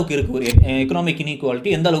எந்த அளவுக்கு இருக்குது, ஒரு எக்கனாமிக்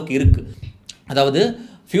இன்இக்வாலிட்டி எந்த அளவுக்கு இருக்குது, அதாவது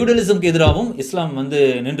ஃபியூடலிசம்க்கு எதிராகவும் இஸ்லாம் வந்து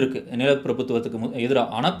நின்றுருக்கு, நிலப்பிரபுத்துவத்துக்கு எதிராக.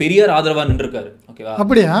 ஆனால் பெரியார் ஆதரவாக நின்றுருக்காரு. ஓகேவா?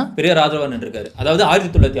 அப்படியா? பெரியார் ஆதரவாக நின்றுருக்காரு. அதாவது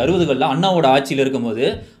 1960களில் அண்ணாவோட ஆட்சியில் இருக்கும்போது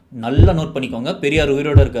நல்லா நோட் பண்ணிக்கோங்க, பெரியார்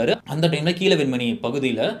உயிரோடு இருக்காரு. அந்த டைமில் கீழ வெண்மணி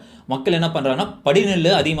பகுதியில் மக்கள் என்ன பண்ணுறாங்கன்னா படிநெல்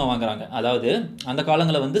அதிகமாக வாங்குறாங்க. அதாவது அந்த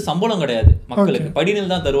காலங்களில் வந்து சம்பளம் கிடையாது மக்களுக்கு,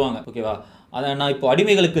 படிநெல் தான் தருவாங்க. ஓகேவா? அதை நான் இப்போ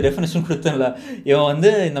அடிமைகளுக்கு டெஃபினேஷன் கொடுத்தேன்ல, இவன்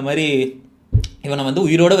வந்து இந்த மாதிரி இவனை வந்து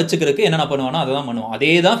உயிரோட வச்சுக்கிறதுக்கு என்னென்ன பண்ணுவானோ அதை தான் பண்ணுவான். அதே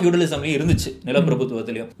தான் ஃபியூடலிசம்லேயும் இருந்துச்சு,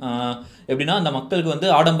 நிலப்பிரபுத்துவத்திலையும். எப்படின்னா அந்த மக்களுக்கு வந்து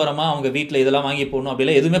ஆடம்பரமாக அவங்க வீட்டில் இதெல்லாம் வாங்கி போடணும்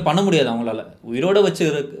அப்படிலாம் எதுவுமே பண்ண முடியாது அவங்களால. உயிரோட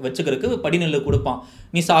வச்சுக்கிறதுக்கு படிநெல் கொடுப்பான்,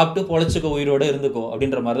 நீ சாப்பிட்டு பொழைச்சிக்கோ, உயிரோட இருந்துக்கோ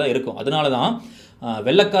அப்படின்ற மாதிரி தான் இருக்கும். அதனால தான்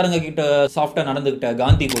வெள்ளைக்காரங்க கிட்ட சாஃப்டாக நடந்துக்கிட்ட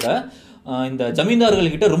காந்தி கூட இந்த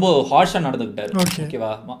ஜமீன்தார்கள் கிட்ட ரொம்ப ஹார்ஷா நடந்துக்கிட்டாரு. ஓகேவா?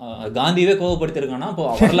 காந்தியவே கோவப்படுத்திருக்காங்கன்னா இப்போ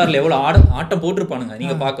வரலாறுல எவ்வளவு ஆட்டம் போட்டிருப்பானுங்க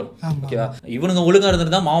நீங்க பாக்கணும். ஓகேவா? இவனுங்க ஒழுங்கா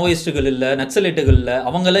இருந்திருந்தா மாவோயிஸ்டுகள் இல்ல, நக்சலைட்டுகள் இல்ல,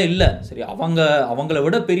 அவங்கெல்லாம் இல்ல. சரி, அவங்கள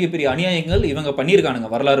விட பெரிய பெரிய அநியாயங்கள் இவங்க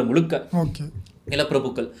பண்ணியிருக்கானுங்க வரலாறு முழுக்க.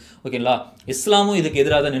 நிலப்பிரபுக்கள். ஓகேங்களா, இஸ்லாமும் இதுக்கு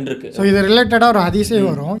எதிராக தான் நின்றுருக்கு. ஸோ இது ரிலேட்டடாக ஒரு ஹதீஸே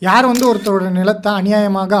வரும், யார் வந்து ஒருத்தரோட நிலத்தை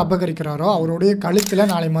அநியாயமாக அபகரிக்கிறாரோ அவருடைய கழுத்தில்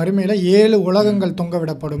நாளை மறுமையில் 7 உலகங்கள் தொங்க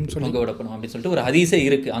விடப்படும் அப்படின்னு சொல்லிட்டு ஒரு ஹதீஸே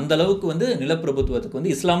இருக்கு. அந்த அளவுக்கு வந்து நிலப்பிரபுத்துவத்துக்கு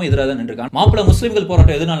வந்து இஸ்லாமும் எதிராக தான் நின்றுருக்காங்க. மாப்பிள முஸ்லீம்கள்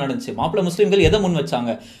போராட்டம் எதனால நடந்துச்சு? மாப்பிள முஸ்லீம்கள் எதை முன்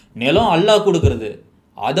வச்சாங்க? நிலம் அல்லாஹ் கொடுக்கறது,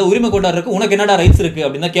 அதை உரிமை கொண்டாடுறதுக்கு உனக்கு என்னடா ரைட்ஸ் இருக்கு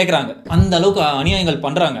அப்படின்னு தான் கேட்குறாங்க. அந்த அளவுக்கு அநியாயங்கள்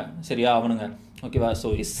பண்றாங்க. சரியா அவனுங்க. ஓகேவா, ஸோ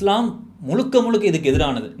இஸ்லாம் முழுக்க இதுக்கு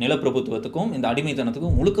எதிரானது. நிலப்பிரபுத்துவத்துக்கும் இந்த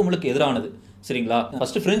அடிமைத்தனத்துக்கும் முழுக்க எதிரானது. சரிங்களா.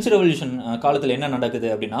 ஃபர்ஸ்ட் பிரெஞ்சு ரெவல்யூஷன் காலத்தில் என்ன நடக்குது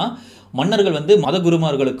அப்படின்னா, மன்னர்கள் வந்து மத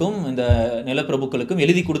குருமார்களுக்கும் இந்த நிலப்பிரபுக்களுக்கும்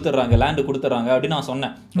எழுதி கொடுத்துட்றாங்க, லேண்டு கொடுத்துட்றாங்க அப்படின்னு நான்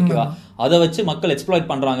சொன்னேன். ஓகேவா, அதை வச்சு மக்கள் எக்ஸ்ப்ளாய்ட்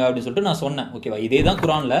பண்றாங்க அப்படின்னு சொல்லிட்டு நான் சொன்னேன். ஓகேவா, இதே தான்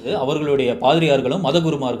குரான்ல அவர்களுடைய பாதிரியார்களும் மத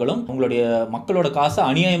குருமார்களும் உங்களுடைய மக்களோட காசை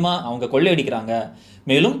அநியாயமா அவங்க கொள்ளையடிக்கிறாங்க,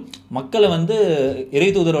 மேலும் மக்களை வந்து இறை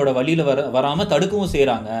தூதரோட வழியில வராம தடுக்கவும்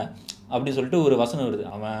செய்யறாங்க அப்படின்னு சொல்லிட்டு ஒரு வசனம் வருது.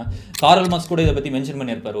 அவன் காரல் மார்க்ஸ் கூட இதை பற்றி மென்ஷன்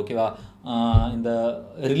பண்ணியிருப்பார். ஓகேவா, இந்த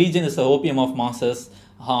religion is opium of masses,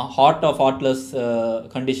 heart of heartless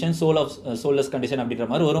condition, soul of சோல்லெஸ் condition அப்படின்ற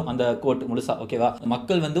மாதிரி வரும் அந்த கோட் முழுசா. ஓகேவா,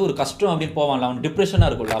 மக்கள் வந்து ஒரு கஷ்டம் அப்படின்னு போவான்ல, அவன்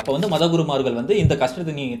டிப்ரெஷனாக இருக்கும்ல, அப்போ வந்து மதகுருமார்கள் வந்து இந்த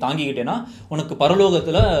கஷ்டத்தை நீ தாங்கிக்கிட்டேன்னா உனக்கு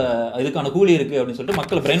பரலோகத்தில் இதுக்கான கூலி இருக்குது அப்படின்னு சொல்லிட்டு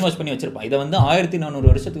மக்களை பிரெயின் வாஷ் பண்ணி வச்சிருப்பான். இதை வந்து 1400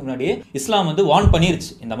 வருஷத்துக்கு முன்னாடியே இஸ்லாம் வந்து வார்ன்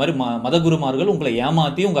பண்ணிருச்சு. இந்த மாதிரி மதகுருமார்கள் உங்களை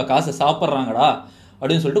ஏமாற்றி உங்கள் காசை சாப்பிட்றாங்கடா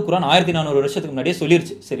அப்படின்னு சொல்லிட்டு குரான் 1400 வருஷத்துக்கு முன்னாடியே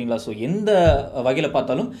சொல்லிருச்சு. சரிங்களா. ஸோ எந்த வகையில்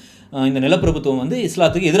பார்த்தாலும் இந்த நிலப்பிரபுத்துவம் வந்து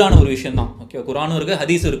இஸ்லாத்துக்கு எதிரான ஒரு விஷயம் தான். ஓகே, குரானும் இருக்குது,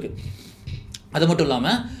 ஹதீஸும் இருக்குது. அது மட்டும்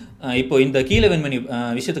இல்லாமல் இப்போ இந்த கீழே வெண்மணி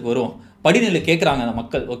விஷயத்துக்கு வருவோம். படிநெல் கேட்குறாங்க அந்த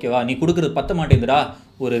மக்கள். ஓகேவா, நீ கொடுக்குறது பத்த மாட்டேங்குதுடா,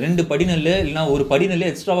 ஒரு 2 படிநெல் இல்லைன்னா ஒரு படிநெல்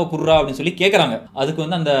எக்ஸ்ட்ராவாக குடுறா அப்படின்னு சொல்லி கேட்குறாங்க. அதுக்கு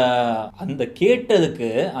வந்து அந்த கேட்டதுக்கு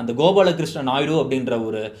அந்த கோபாலகிருஷ்ண நாயுடு அப்படின்ற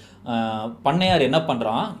ஒரு பண்ணையார் என்ன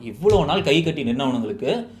பண்ணுறான், இவ்வளோ நாள் கை கட்டி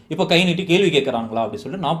நின்னவனுங்களுக்கு இப்போ கை நீட்டி கேள்வி கேட்குறாங்களா அப்படின்னு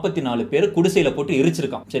சொல்லிட்டு 44 பேர் குடிசையில் போட்டு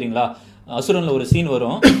எரிச்சிருக்கான். சரிங்களா. அசுரனில் ஒரு சீன்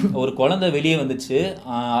வரும், ஒரு குழந்தை வெளியே வந்துச்சு,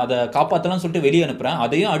 அதை காப்பாற்றலாம்னு சொல்லிட்டு வெளியே அனுப்புகிறேன்,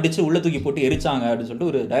 அதையும் அடித்து உள்ள தூக்கி போட்டு எரிச்சாங்க அப்படின்னு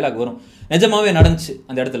சொல்லிட்டு ஒரு டைலாக் வரும். நிஜமாவே நடந்துச்சு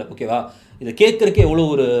அந்த இடத்துல. ஓகேவா, இதை கேட்கறக்கே எவ்வளோ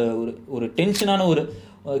ஒரு டென்ஷனான ஒரு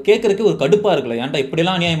கேட்கறதுக்கு ஒரு கடுப்பாக இருக்குல்ல, ஏன்டா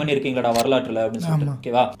இப்படிலாம் அநியாயம் பண்ணியிருக்கீங்களாடா வரலாற்றில் அப்படின்னு சொல்லிட்டு.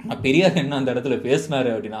 ஓகேவா, பெரியார் என்ன அந்த இடத்துல பேசினாரு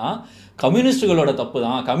அப்படின்னா, கம்யூனிஸ்டுகளோட தப்பு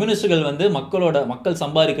தான், கம்யூனிஸ்டுகள் வந்து மக்கள்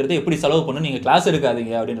சம்பாதிக்கிறதை எப்படி செலவு பண்ணணும், நீங்கள் கிளாஸ்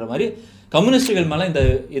எடுக்காதீங்க அப்படின்ற மாதிரி கம்யூனிஸ்டுகள் மேலே இந்த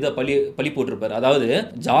இதை பழி போட்டிருப்பாரு. அதாவது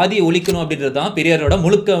ஜாதியை ஒழிக்கணும் அப்படின்றது தான் பெரியாரோட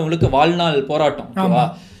முழுக்க வாழ்நாள் போராட்டம். ஓகேவா,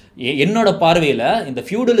 என்னோட பார்வையில் இந்த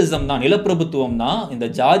ஃபியூடலிசம் தான், நிலப்பிரபுத்துவம் தான் இந்த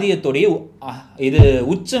ஜாதியத்துடைய இது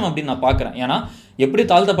உச்சம் அப்படின்னு நான் பார்க்குறேன். ஏன்னா எப்படி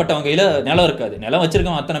தாழ்த்தப்பட்டவங்க கையில் நிலம் இருக்காது, நிலம்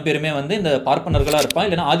வச்சிருக்கவன் அத்தனை பேருமே வந்து இந்த பார்ப்பனர்களாக இருப்பான்,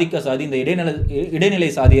 இல்லைன்னா ஆதிக்க சாதி, இந்த இடைநிலை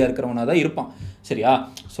சாதியாக இருக்கிறவனாக தான் இருப்பான். சரியா.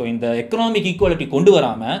 ஸோ இந்த எக்கனாமிக் ஈக்குவாலிட்டி கொண்டு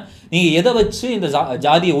வராமல் நீங்கள் எதை வச்சு இந்த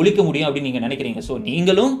ஜாதியை ஒழிக்க முடியும் அப்படின்னு நீங்கள் நினைக்கிறீங்க. ஸோ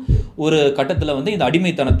நீங்களும் ஒரு கட்டத்தில் வந்து இந்த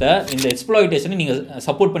அடிமைத்தனத்தை, இந்த எக்ஸ்ப்ளாய்டேஷனை நீங்கள்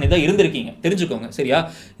சப்போர்ட் பண்ணி தான் இருந்திருக்கீங்க, தெரிஞ்சுக்கோங்க. சரியா.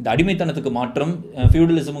 இந்த அடிமைத்தனத்துக்கு மாற்றம்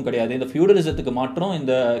ஃபியூடலிசமும் கிடையாது, இந்த ஃபியூடலிசத்துக்கு மாற்றம்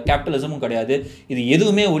இந்த கேபிட்டலிசமும் கிடையாது. இது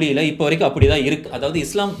எதுவுமே ஒழியல, இப்போ வரைக்கும் அப்படி தான் இருக்குது. அதாவது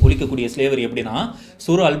இஸ்லாம் ஒழிக்கக்கூடிய ஸ்லேவரி எப்படின்னா,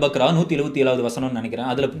 சூரா அல்-பக்ரா 177வது வசனம்னு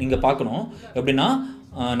நினைக்கிறேன், அதில் நீங்கள் பார்க்கணும். எப்படின்னா,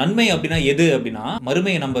 நன்மை அப்படின்னா எது அப்படின்னா,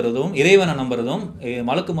 மறுமையை நம்புறதும், இறைவனை நம்புறதும்,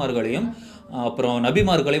 மலக்குமார்களையும் அப்புறம்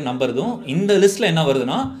நபிமார்களையும் நம்புறதும். இந்த லிஸ்ட்ல என்ன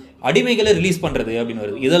வருதுன்னா, அடிமைகளை ரிலீஸ் பண்றது அப்படின்னு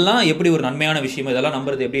வருது. இதெல்லாம் எப்படி ஒரு நன்மையான விஷயம், இதெல்லாம்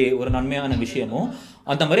நம்புறது எப்படி ஒரு நன்மையான விஷயமோ,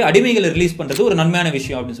 அந்த மாதிரி அடிமைகளை ரிலீஸ் பண்றது ஒரு நன்மையான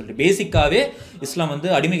விஷயம் அப்படின்னு சொல்லிட்டு பேசிக்காவே இஸ்லாம் வந்து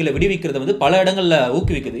அடிமைகளை விடுவிக்கிறத வந்து பல இடங்கள்ல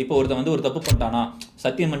ஊக்குவிக்குது. இப்போ ஒருத்தன் வந்து ஒரு தப்பு பண்ணிட்டானா,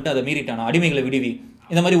 சத்தியம் பண்ணிட்டு அதை மீறிட்டானா, அடிமைகளை விடுவி,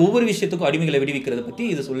 இந்த மாதிரி ஒவ்வொரு விஷயத்துக்கும் அடிமைகளை விடுவிக்கிறத பத்தி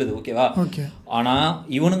இது சொல்லுது. ஓகேவா. ஆனா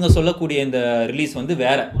இவனுங்க சொல்லக்கூடிய இந்த ரிலீஸ் வந்து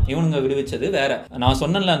வேற, இவனுங்க விடுவிச்சது வேற. நான்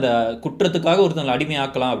சொன்னேன்ல, அந்த குற்றத்துக்காக ஒருத்தங்களை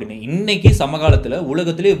அடிமையாக்கலாம் அப்படின்னு. இன்னைக்கு சமகாலத்துல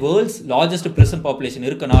உலகத்திலே வேர்ல்ட்ஸ் லார்ஜஸ்ட் பிரிசன் பாப்புலேஷன்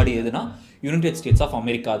இருக்க நாடு எதுனா யுனைடெட் ஸ்டேட்ஸ் ஆஃப்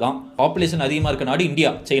அமெரிக்கா தான். பாப்புலேஷன் அதிகமா இருக்க நாடு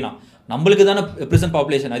இந்தியா, சைனா. நம்மளுக்கு தானே பிரிசன்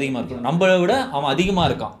பாப்புலேஷன் அதிகமாக இருக்கும், நம்மளை விட அவன் அதிகமாக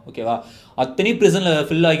இருக்கான். ஓகேவா. அத்தனை பிரிசனில்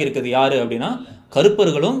ஃபில் ஆகியிருக்கிறது யாரு அப்படின்னா,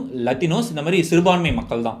 கருப்பர்களும் லத்தினோஸ், இந்த மாதிரி சிறுபான்மை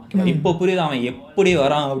மக்கள் தான். இப்போ புரியுதா அவன் எப்படி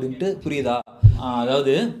வரான் அப்படின்ட்டு, புரியுதா.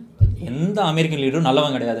 அதாவது எந்த அமெரிக்கன் லீடரும்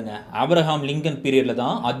நல்லவன் கிடையாதுங்க. ஆப்ரஹாம் லிங்கன் பீரியட்ல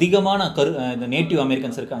தான் அதிகமான இந்த நேட்டிவ்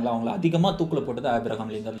அமெரிக்கன்ஸ் இருக்காங்களா, அவங்களை அதிகமாக தூக்கில் போட்டது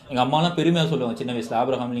ஆப்ரஹாம் லிங்கன். எங்கள் அம்மாலாம் பெருமையாக சொல்லுவாங்க சின்ன வயசில்,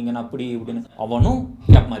 ஆப்ரஹாம் லிங்கன் அப்படி இப்படின்னு. அவனும்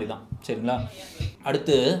கேப் மாதிரி தான். சரிங்களா.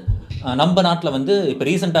 அடுத்து நம்ம நாட்டில் வந்து இப்போ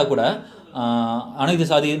ரீசெண்டாக கூட அனைத்து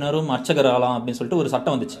சாதியினரும் அர்ச்சகர் ஆகலாம் அப்படின்னு சொல்லிட்டு ஒரு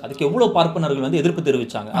சட்டம் வந்துச்சு. அதுக்கு எவ்வளோ பார்ப்பனர்கள் வந்து எதிர்ப்பு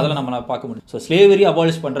தெரிவிச்சாங்க, அதெல்லாம் நம்ம பார்க்க முடியும். ஸோ ஸ்லேவரி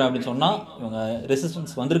அபாலிஷ் பண்ணுறேன் அப்படின்னு சொன்னால் இவங்க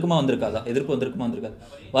ரெசிஸ்டன்ஸ் வந்திருக்காதா, எதிர்ப்பு வந்திருக்காது,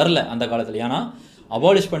 வரல அந்த காலத்தில். ஏன்னா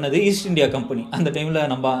அபாலிஷ் பண்ணது ஈஸ்ட் இந்தியா கம்பெனி. அந்த டைமில்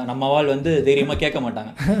நம்ம ஆள் வந்து தைரியமாக கேட்க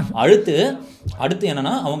மாட்டாங்க. அடுத்து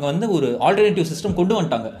என்னன்னா, அவங்க வந்து ஒரு ஆல்டர்னேட்டிவ் சிஸ்டம் கொண்டு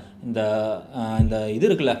வந்துட்டாங்க. இந்த இது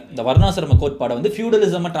இருக்குல்ல, இந்த வர்ணாசிரம கோட்பாடை வந்து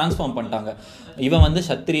ஃபியூடலிசமாக டிரான்ஸ்ஃபார்ம் பண்ணிட்டாங்க. இவன் வந்து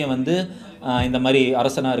சத்திரியன் வந்து இந்த மாதிரி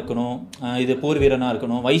அரசனாக இருக்கணும், இது போர் வீரனாக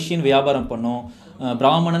இருக்கணும், வைஷ்யன் வியாபாரம் பண்ணும்,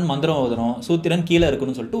 பிராமணன் மந்திரம் ஓதணும், சூத்திரன் கீழே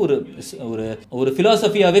இருக்கணும்னு சொல்லிட்டு ஒரு ஒரு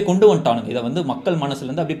ஃபிலாசபியாகவே கொண்டு வந்துட்டானுங்க. இதை வந்து மக்கள்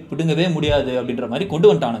மனசுலேருந்து அப்படி பிடுங்கவே முடியாது அப்படின்ற மாதிரி கொண்டு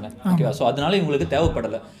வந்துட்டானுங்க. ஓகேவா? ஸோ அதனால இவங்களுக்கு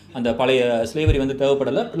தேவைப்படலை, அந்த பழைய ஸ்லேவரி வந்து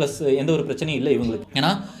தேவைப்படலை. ப்ளஸ் எந்த ஒரு பிரச்சனையும் இல்லை இவங்களுக்கு.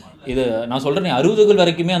 ஏன்னா இது நான் சொல்கிறேன், 60கள்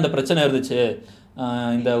வரைக்குமே அந்த பிரச்சனை இருந்துச்சு.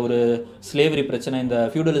 இந்த ஒரு ஸ்லேவரி பிரச்சனை, இந்த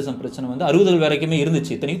ஃபியூடலிசம் பிரச்சனை வந்து 60கள் வரைக்குமே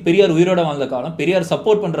இருந்துச்சு. இத்தனைக்கும் பெரியார் உயிரோட வாழ்ந்த காலம், பெரியார்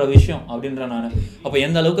சப்போர்ட் பண்ணுற விஷயம் அப்படின்ற நான். அப்போ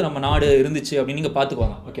எந்த அளவுக்கு நம்ம நாடு இருந்துச்சு அப்படின்னு நீங்கள்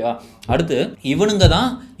பார்த்துக்குவாங்க. ஓகேவா? அடுத்து இவனுங்க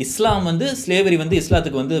தான் இஸ்லாம் வந்து ஸ்லேவரி வந்து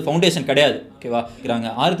இஸ்லாத்துக்கு வந்து ஃபவுண்டேஷன் கிடையாது. ஓகேவா?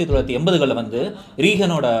 இருக்கிறாங்க 1980களில் வந்து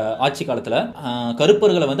ரீகனோட ஆட்சி காலத்தில்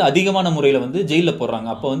கருப்பர்களை வந்து அதிகமான முறையில் வந்து ஜெயிலில் போடுறாங்க.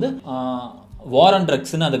 அப்போ வந்து வார் அண்ட்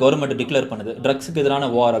ட்ரக்ஸ்னு அந்த கவர்மெண்ட் டிக்ளேர் பண்ணுது, ட்ரக்ஸுக்கு எதிரான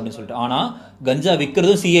வார் அப்படின்னு சொல்லிட்டு. ஆனால் கஞ்சா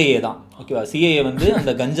விற்கிறதும் சிஏஏ தான். ஓகேவா? சிஏஏ வந்து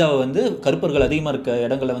அந்த கஞ்சாவை வந்து கருப்பர்கள் அதிகமாக இருக்க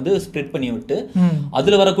இடங்களை வந்து ஸ்ப்ரெட் பண்ணி விட்டு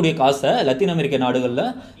அதில் வரக்கூடிய காசை லத்தீன் அமெரிக்க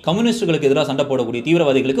நாடுகளில் கம்யூனிஸ்டுகளுக்கு எதிராக சண்டை போடக்கூடிய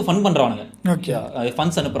தீவிரவாதிகளுக்கு ஃபண்ட் பண்ணுறானுங்க. Okay,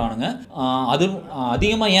 funds அனுப்புகிறானுங்க. அதுவும்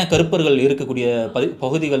அதிகமாக ஏன் கருப்பர்கள் இருக்கக்கூடிய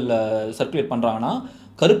பகுதிகளில் சர்க்குலேட் பண்ணுறாங்கன்னா,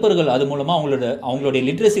 கருப்பர்கள் அது மூலமாக அவங்களுடைய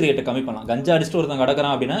லிட்ரஸி ரேட்டை கம்மி பண்ணலாம். கஞ்சா அடிச்சுட்டு ஒருத்தன்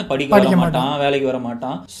கிடக்கிறான் அப்படின்னா படிக்க வர மாட்டான், வேலைக்கு வர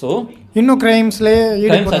மாட்டான். ஸோ இன்னும் கிரைம்ஸ்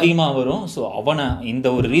அதிகமாக வரும். ஸோ அவனை இந்த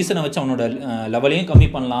ஒரு ரீசனை வச்சு அவனோட லெவலையும் கம்மி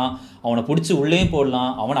பண்ணலாம், அவனை பிடிச்சி உள்ளேயும்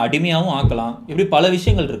போடலாம், அவனை அடிமையாகவும் ஆக்கலாம். இப்படி பல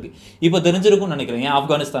விஷயங்கள் இருக்குது. இப்போ தெரிஞ்சிருக்கும்னு நினைக்கிறேன் ஏன்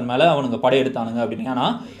ஆப்கானிஸ்தான் மேலே அவனுங்க படையெடுத்தானுங்க அப்படின்னு.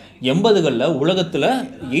 ஆனால் 80களில் உலகத்தில்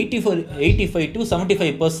 85 to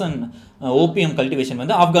 75% ஓபிஎம் கல்டிவேஷன்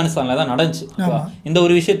வந்து ஆப்கானிஸ்தானில் தான் நடந்துச்சு. இந்த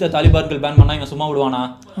ஒரு விஷயத்தை தாலிபான்கள் பேன் பண்ணால் இவன் சும்மா விடுவானா?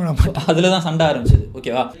 அதில் தான் சண்டை ஆரம்பிச்சது.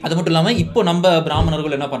 ஓகேவா? அது மட்டும் இல்லாமல் இப்போ நம்ம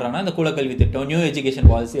பிராமணர்கள் என்ன பண்ணுறாங்கன்னா, இந்த குலக்கல்வி திட்டம், நியூ எஜுகேஷன்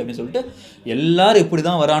பாலிசி அப்படின்னு சொல்லிட்டு எல்லாரும் இப்படி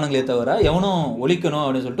தான் வரானுங்களே தவிர எவனும் ஒழிக்கணும்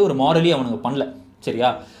அப்படின்னு சொல்லிட்டு ஒரு மாரலி அவனுங்க பண்ணல.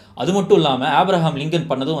 சரியா? அது மட்டும் இல்லாமல் ஆப்ரஹாம் லிங்கன்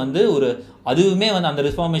பண்ணதும் வந்து அதுவுமே வந்து அந்த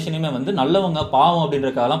ரிஃபார்மேஷனுமே வந்து நல்லவங்க பாவம்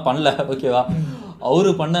அப்படின்றக்காகலாம் பண்ணல. ஓகேவா? அவரு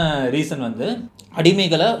பண்ண ரீசன் வந்து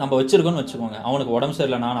அடிமைகளை நம்ம வச்சிருக்கோன்னு வச்சுக்கோங்க, அவனுக்கு உடம்பு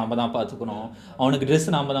சரியில்லைனா நம்ம தான் பார்த்துக்கணும், அவனுக்கு ட்ரெஸ்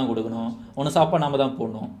நாம தான் கொடுக்கணும், அவனுக்கு சாப்பாடு நாம தான்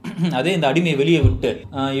போடணும். அதே இந்த அடிமையை வெளியே விட்டு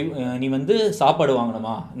நீ வந்து சாப்பாடு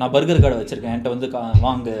வாங்கணுமா, நான் பர்கர் கடை வச்சுருக்கேன், என்கிட்ட வந்து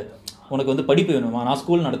வாங்கு, உனக்கு வந்து படிப்பு வேணுமா, நான்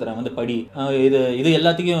ஸ்கூல் நடத்துகிறேன் வந்து படி, இது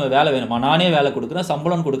எல்லாத்துக்கும் வேலை வேணுமா, நானே வேலை கொடுக்குறேன்,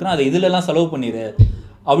 சம்பளம் கொடுக்குறேன், அதை இதிலெல்லாம் செலவு பண்ணிடு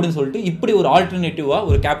அப்படின்னு சொல்லிட்டு இப்படி ஒரு ஆல்டர்னேட்டிவாக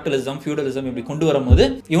ஒரு கேபிட்டலிசம் ஃபியூடலிசம் இப்படி கொண்டு வரும்போது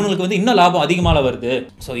இவனுக்கு வந்து இன்னும் லாபம் அதிகமாக வருது.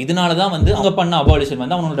 ஸோ இதனால தான் வந்து அவங்க பண்ண அபாலிஷன்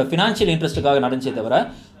வந்து அவனோட ஃபினான்ஷியல் இன்ட்ரெஸ்ட்டுக்காக நடந்துச்சே தவிர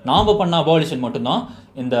நாம் பண்ண அபாலிஷன் மட்டும்தான்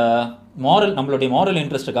இந்த நம்மளுடைய மாரல்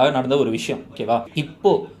இன்ட்ரெஸ்ட்டுக்காக நடந்த ஒரு விஷயம். ஓகேவா?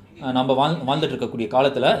 இப்போ நம்ம வாழ்ந்துட்டு இருக்கக்கூடிய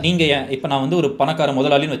காலத்தில் நீங்கள் இப்போ நான் வந்து ஒரு பணக்கார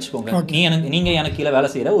முதலாளின்னு வச்சுக்கோங்க, நீங்கள் எனக்கு கீழே வேலை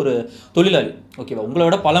செய்கிற ஒரு தொழிலாளி. ஓகேவா?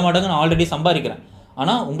 உங்களோட பல மடங்கு நான் ஆல்ரெடி சம்பாதிக்கிறேன்.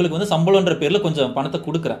 ஆனால் உங்களுக்கு வந்து சம்பளன்ற பேரில் கொஞ்சம் பணத்தை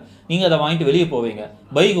கொடுக்குறேன், நீங்கள் அதை வாங்கிட்டு வெளியே போவீங்க,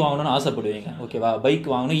 பைக் வாங்கணும்னு ஆசைப்படுவீங்க. ஓகேவா? பைக்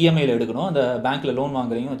வாங்கணும், இஎம்ஐயில் எடுக்கணும், அந்த பேங்க்கில் லோன்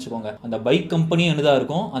வாங்குறீங்கன்னு வச்சுக்கோங்க, அந்த பைக் கம்பெனியும் என்னதாக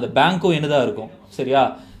இருக்கும், அந்த பேங்க்கும் என்னதாக இருக்கும். சரியா?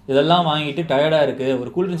 இதெல்லாம் வாங்கிட்டு டயர்டாக இருக்குது,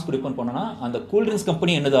 ஒரு கூல்ட்ரிங்க்ஸ் குடிப்போன்னு போனோன்னா அந்த கூல்ட்ரிங்க்ஸ்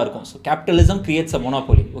கம்பெனி என்னதாக இருக்கும். ஸோ கேபிட்டலிசம் கிரியேட்ஸ் அ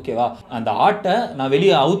மோனோபோலி. ஓகேவா? அந்த ஆட்டை நான்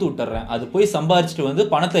வெளியே அவுத்து விட்டுறேன், அது போய் சம்பாரிச்சிட்டு வந்து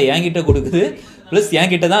பணத்தை என்கிட்ட கொடுக்குது, ப்ளஸ்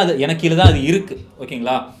என்கிட்ட தான் அது, எனக்கு கீழே தான் அது இருக்குது.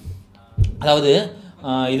 ஓகேங்களா? அதாவது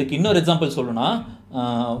இதுக்கு இன்னொரு எக்ஸாம்பிள் சொல்லணும்னா,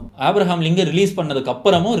 ஆப்ரஹாம் லிங்கன் ரிலீஸ் பண்ணதுக்கு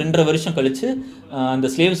அப்புறமும் 2.5 வருஷம் கழிச்சு அந்த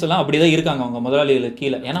ஸ்லேவ்ஸ் எல்லாம் அப்படிதான் இருக்காங்க அவங்க முதலாளிகளுக்கு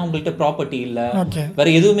கீழே. ஏன்னா உங்கள்கிட்ட ப்ராப்பர்ட்டி இல்லை, வேற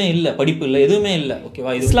எதுவுமே இல்லை, படிப்பு இல்லை, எதுவுமே இல்லை.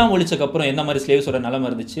 ஓகேவா? இஸ்லாம் ஒழிச்சக்கு அப்புறம் எந்த மாதிரி ஸ்லேவ்ஸோட நிலைமை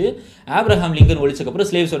இருந்துச்சு, ஆப்ரஹாம் லிங்கன் ஒழிச்சக்கு அப்புறம்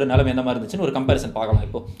ஸ்லேவ்ஸோட நிலைமை எந்த மாதிரி இருந்துச்சுன்னு ஒரு கம்பேரிசன் பார்க்கலாம்.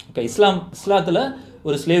 இப்போ ஓகே, இஸ்லாத்தில்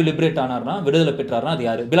ஒரு ஸ்லேவ் லிபரேட் ஆனார்னா, விடுதலை பெற்றார்னா அது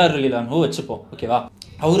யாரு? பிலால் ரலியல்லாஹு வச்சுப்போம். ஓகேவா?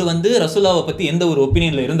 அவர் வந்து ரசூலுல்லாவை பற்றி எந்த ஒரு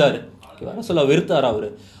ஒப்பீனியனில் இருந்தார்? ஓகேவா? ரசூலுல்லாவை வெறுத்தார்.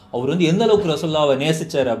 அவர் வந்து எந்த அளவுக்கு ரசூலுல்லாவை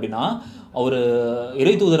நேசிச்சார் அப்படின்னா, அவர்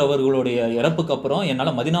இறை தூதர் அவர்களுடைய இறப்புக்கு அப்புறம்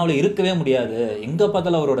என்னால் மதீனாவில் இருக்கவே முடியாது, எங்கே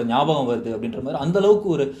பார்த்தாலும் அவரோட ஞாபகம் வருது அப்படின்ற மாதிரி அந்த அளவுக்கு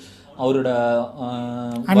ஒரு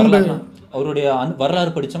அவருடைய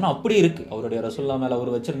வரலாறு படித்தோம்னா அப்படி இருக்குது. அவருடைய ரசூலுல்லாஹ் மேலே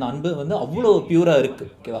அவர் வச்சிருந்த அன்பு வந்து அவ்வளோ பியூராக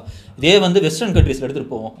இருக்குது. ஓகேவா? இதே வந்து வெஸ்டர்ன் கண்ட்ரீஸில்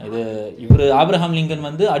எடுத்துகிட்டு போவோம். இவர் ஆப்ரஹாம் லிங்கன்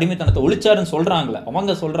வந்து அடிமைத்தனத்தை ஒழிச்சாருன்னு சொல்கிறாங்களே,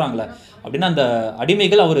 அவங்க சொல்கிறாங்களே அப்படின்னா அந்த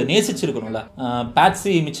அடிமைகள் அவர் நேசிச்சிருக்கணும்ல.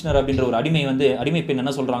 பாட்சி மிச்னர் அப்படின்ற ஒரு அடிமை பெண்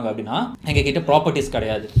என்ன சொல்கிறாங்க அப்படின்னா, எங்கள் கிட்ட ப்ராப்பர்ட்டிஸ்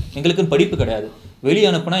கிடையாது, எங்களுக்குன்னு படிப்பு கிடையாது, வெளியே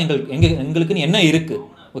அனுப்புனா எங்களுக்குன்னு என்ன இருக்குது?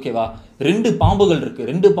 ஓகேவா? 2 பாம்புகள் இருக்குது,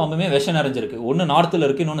 2 பாம்புமே விஷம் நிறைஞ்சிருக்கு, ஒன்று நார்த்தில்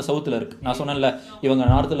இருக்குது, இன்னொன்று சவுத்தில் இருக்குது. நான் சொன்னேன்ல, இவங்க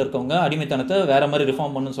நார்த்தில் இருக்கவங்க அடிமைத்தனத்தை வேறு மாதிரி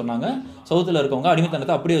ரிஃபார்ம் பண்ணுன்னு சொன்னாங்க, சவுத்தில் இருக்கவங்க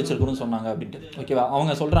அடிமைத்தனத்தை அப்படியே வச்சிருக்கணும்னு சொன்னாங்க அப்படின்ட்டு. ஓகேவா?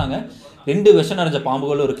 அவங்க சொல்கிறாங்க 2 விஷம் நிறைஞ்ச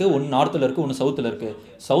பாம்புகளும் இருக்குது, ஒன்று நார்த்தில் இருக்குது, ஒன்று சவுத்தில் இருக்குது.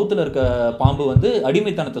 சவுத்தில் இருக்க பாம்பு வந்து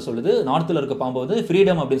அடிமைத்தனத்தை சொல்லுது, நார்த்தில் இருக்க பாம்பு வந்து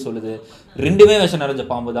ஃப்ரீடம் அப்படின்னு சொல்லுது, 2மே விஷம் நிறைஞ்ச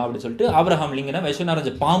பாம்பு தான் அப்படின்னு சொல்லிட்டு ஆப்ரஹாம் லிங்கனை விஷம்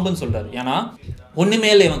நிறைஞ்ச பாம்புன்னு சொல்கிறார். ஏன்னா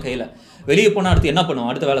ஒன்றுமே இல்லை இவன் கையில், வெளியே போனால் அடுத்து என்ன பண்ணுவோம்,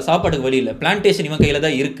 அடுத்த வேலை சாப்பாட்டுக்கு வழி இல்லை, பிளான்டேஷன் இவன் கையில்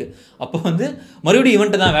தான் இருக்குது. அப்போ வந்து மறுபடியும்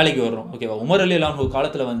இவன்ட்டு தான் வேலைக்கு வர்றோம். ஓகேவா, உமர் அலி அல்லாஹு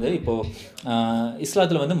காலத்தில் வந்து இப்போது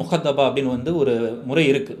இஸ்லாத்தில் வந்து முஹத்தபா அப்படின்னு வந்து ஒரு முறை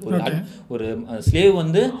இருக்குது. ஒரு ஸ்லேவ்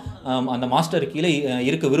வந்து அந்த மாஸ்டர் கீழே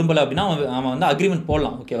இருக்க விரும்பலை அப்படின்னா அவன் வந்து அக்ரிமெண்ட்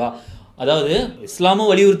போடலாம். ஓகேவா, அதாவது இஸ்லாமும்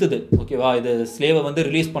வலியுறுத்துது. ஓகேவா, இது ஸ்லேவை வந்து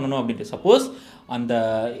ரிலீஸ் பண்ணணும் அப்படின்ட்டு. சப்போஸ் அந்த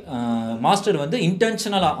மாஸ்டர் வந்து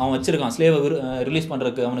இன்டென்ஷனலாக அவன் வச்சுருக்கான் ஸ்லேவை ரிலீஸ்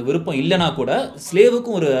பண்ணுறதுக்கு அவனுக்கு விருப்பம் இல்லைனா கூட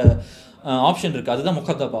ஸ்லேவுக்கும் ஒரு ஆப்ஷன் இருக்குது, அதுதான்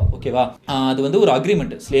முஹத்தபா. ஓகேவா, அது வந்து ஒரு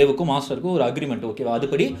அக்ரிமெண்ட், ஸ்லேவுக்கும் மாஸ்டருக்கும் ஒரு அக்ரிமெண்ட். ஓகேவா,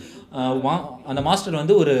 அதுபடி அந்த மாஸ்டர்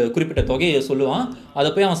வந்து ஒரு குறிப்பிட்ட தொகையை சொல்லுவான், அதை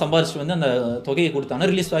போய் அவன் சம்பாரிச்சுட்டு வந்து அந்த தொகையை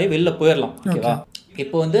கொடுத்தானா ரிலீஸ் ஆகி வெளில போயிடலாம். ஓகேவா,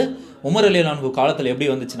 இப்போ வந்து உமர் அலி அல்லாஹு காலத்தில் எப்படி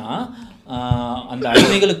வந்துச்சுன்னா அந்த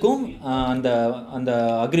அடிமைகளுக்கும் அந்த அந்த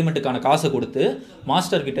அக்ரிமெண்ட்டுக்கான காசை கொடுத்து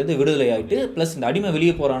மாஸ்டர் கிட்டேருந்து விடுதலை ஆகிட்டு ப்ளஸ் இந்த அடிமை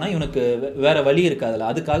வெளியே போகிறான்னா இவனுக்கு வேறு வழி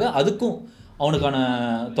இருக்காதுல்ல, அதுக்காக அதுக்கும் அவனுக்கான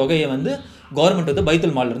தொகையை வந்து கவர்மெண்ட் வந்து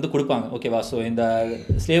பைத்துல் மால்லேருந்து கொடுப்பாங்க. ஓகேவா, ஸோ இந்த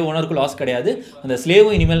ஸ்லேவ் ஓனருக்கும் லாஸ் கிடையாது, அந்த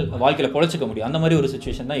ஸ்லேவும் இனிமேல் வாழ்க்கையில் பொழைச்சிக்க முடியும். அந்த மாதிரி ஒரு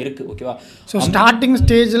சுச்சுவேஷன் தான் இருக்குது. ஓகேவா, ஸோ ஸ்டார்டிங்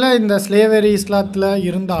ஸ்டேஜில் இந்த ஸ்லேவரி இஸ்லாத்தில்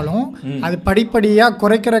இருந்தாலும் அது படிப்படியாக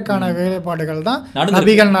குறைக்கிறதுக்கான வேலைப்பாடுகள் தான்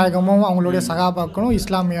நபிகள் நாயகமும் அவங்களுடைய சகாபாக்களும்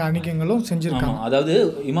இஸ்லாமிய அணிகங்களும் செஞ்சுருக்காங்க. அதாவது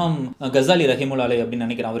இமாம் கசாலி ரஹிமுல் அலை அப்படின்னு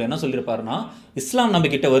நினைக்கிறேன், அவர் என்ன சொல்லியிருப்பாருன்னா, இஸ்லாம்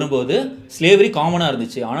நம்ம கிட்ட வரும்போது ஸ்லேவரி காமனாக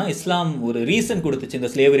இருந்துச்சு, ஆனால் இஸ்லாம் ஒரு ரீசன் கொடுத்துச்சு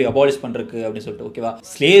இந்த ஸ்லேவரி அபாலிஷ் பண்ணுறதுக்கு அப்படின்னு சொல்லிட்டு. ஓகேவா,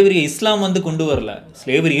 ஸ்லேவரி இஸ்லாம் வந்து கொண்டு வரல,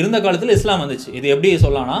 ஸ்லேவரி இருந்த காலத்தில் இஸ்லாம் வந்துச்சு. இது எப்படி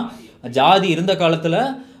சொல்லலாம்னா, ஜாதி இருந்த காலத்தில்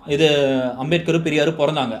இது அம்பேத்கரும் பெரியாரும்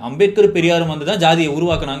பிறந்தாங்க, அம்பேத்கரும் பெரியாரும் வந்து தான் ஜாதியை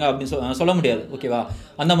உருவாக்குனாங்க அப்படின்னு சொல்ல முடியாது. ஓகேவா,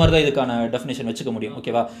 அந்த மாதிரி தான் இதுக்கான டெஃபினேஷன் வச்சுக்க முடியும்.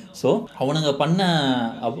 ஓகேவா, ஸோ அவனுங்க பண்ண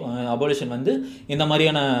அபாலிஷன் வந்து இந்த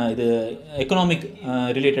மாதிரியான இது எக்கனாமிக்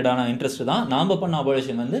ரிலேட்டடான இன்ட்ரெஸ்ட் தான். நாம் பண்ண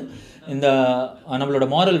அபாலிஷன் வந்து இந்த நம்மளோட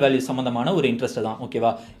மாரல் வேல்யூ சம்மந்தமான ஒரு இன்ட்ரெஸ்ட் தான்.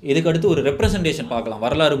 ஓகேவா, இதுக்கு அடுத்து ஒரு ரெப்ரசன்டேஷன் பார்க்கலாம்.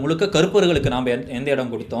 வரலாறு முழுக்க கருப்பர்களுக்கு நாம் எந்த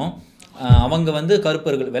இடம் கொடுத்தோம், அவங்க வந்து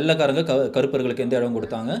கருப்பர்கள், வெள்ளைக்காரங்க கருப்பர்களுக்கு எந்த இடம்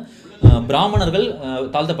கொடுத்தாங்க, பிராமணர்கள்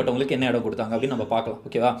தாழ்த்தப்பட்டவங்களுக்கு என்ன இடம் கொடுத்தாங்க அப்படின்னு நம்ம பார்க்கலாம்.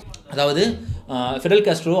 ஓகேவா, அதாவது ஃபிடல்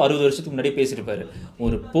காஸ்ட்ரோ 60 வருஷத்துக்கு முன்னாடி பேசியிருப்பாரு,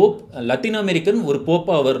 ஒரு போப் லத்தீன் அமெரிக்கன் ஒரு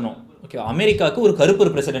போப்பாக வரணும், ஓகே, அமெரிக்காவுக்கு ஒரு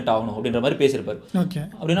கருப்பர் பிரசிடென்ட் ஆகணும் அப்படின்ற மாதிரி பேசியிருப்பாரு.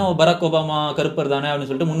 அப்படின்னா பராக் ஒபாமா கருப்பர் தானே அப்படின்னு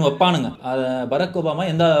சொல்லிட்டு முன் வைப்பானுங்க. பராக் ஒபாமா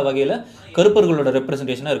எந்த வகையில் கருப்பர்களோட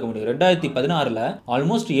ரெப்ரசன்டேஷனாக இருக்க முடியும்? 2016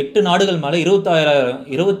 ஆல்மோஸ்ட் 8 நாடுகள் மேலே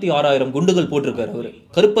 26,000 குண்டுகள் போட்டிருக்காரு அவர்.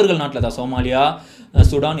 கருப்பர்கள் நாட்டில் தான், சோமாலியா,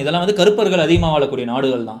 சுடான், இதெல்லாம் வந்து கருப்பர்கள் அதிகமாக வாழக்கூடிய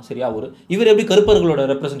நாடுகள் தான். சரியா, இவர் எப்படி கருப்பர்களோட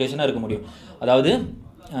ரெப்ரசன்டேஷனாக இருக்க முடியும்? அதாவது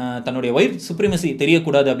தன்னுடைய ஒயிட் சுப்ரிமசி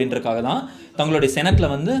தெரியக்கூடாது அப்படின்றக்காக தான் தங்களுடைய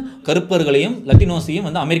செனட்டில் வந்து கருப்பர்களையும் லத்தினோஸையும்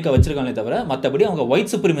வந்து அமெரிக்கா வச்சிருக்காங்களே தவிர மற்றபடி அவங்க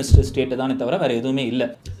ஒயிட் சுப்ரிமிஸ்ட் ஸ்டேட்டு தானே தவிர வேறு எதுவுமே இல்லை.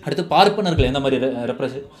 அடுத்து பார்ப்பனர்கள் எந்த மாதிரி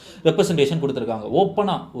ரெப்ரசன்டேஷன் கொடுத்துருக்காங்க?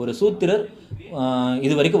 ஓப்பனாக ஒரு சூத்திரர்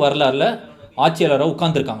இது வரைக்கும் வரலாறுல ஆட்சியாளராக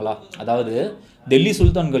உட்கார்ந்துருக்காங்களா? அதாவது டெல்லி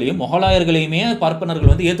சுல்தான்களையும் மொகலாயர்களையுமே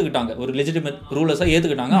பார்ப்பனர்கள் வந்து ஏற்றுக்கிட்டாங்க, ஒரு லெஜிட்டிமேட் ரூலர்ஸாக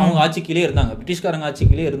ஏற்றுக்கிட்டாங்க. அவங்க ஆட்சிக்கிலே இருந்தாங்க, பிரிட்டிஷ்காரங்க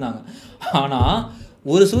ஆட்சிக்கிலே இருந்தாங்க. ஆனால்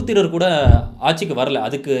ஒரு சூத்திரர் கூட ஆட்சிக்கு வரல.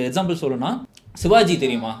 அதுக்கு எக்ஸாம்பிள் சொல்லணும்னா சிவாஜி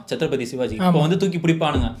தெரியுமா, சத்ரபதி சிவாஜி. இப்போ வந்து தூக்கி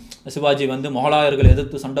பிடிப்பானுங்க, சிவாஜி வந்து மொகலாயர்கள்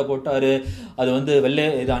எதிர்த்து சண்டை போட்டார், அது வந்து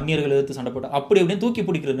அந்நியர்கள் எதிர்த்து சண்டை போட்டார், அப்படி அப்படின்னு தூக்கி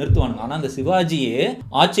பிடிக்கிற நிறுத்துவானுங்க. ஆனால் அந்த சிவாஜியே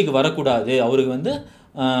ஆட்சிக்கு வரக்கூடாது, அவருக்கு வந்து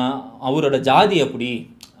அவரோட ஜாதி அப்படி,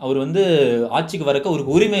 அவர் வந்து ஆட்சிக்கு வரக்க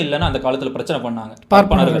அவருக்கு உரிமை இல்லைன்னு அந்த காலத்தில் பிரச்சனை பண்ணாங்க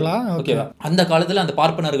பார்ப்பனர்கள். ஓகேவா, அந்த காலத்தில் அந்த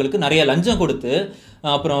பார்ப்பனர்களுக்கு நிறைய லஞ்சம் கொடுத்து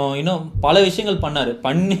அப்புறம் இன்னும் பல விஷயங்கள்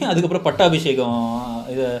பண்ணி அதுக்கப்புறம் பட்டாபிஷேகம்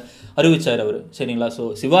இதை அறிவிச்சார் அவர். சரிங்களா, ஸோ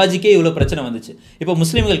சிவாஜிக்கே இவ்வளோ பிரச்சனை வந்துச்சு. இப்போ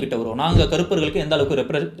முஸ்லீம்கள் கிட்ட வரும், நாங்கள் கருப்பர்களுக்கு எந்த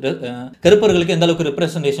அளவுக்கு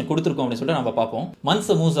ரெப்ரசன்டேஷன் கொடுத்துருக்கோம் அப்படின்னு சொல்லிட்டு நம்ம பார்ப்போம்.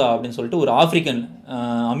 மன்ச மூசா அப்படின்னு சொல்லிட்டு ஒரு ஆப்பிரிக்கன்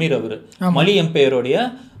அமீர், அவர் மலி எம்பையருடைய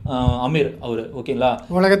அமீர் அவர். ஓகேங்களா,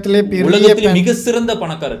 உலகத்திலே மிக சிறந்த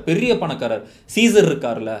பணக்காரர், பெரிய பணக்காரர். சீசர்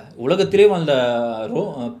இருக்கார்ல, உலகத்திலே வாழ்ந்த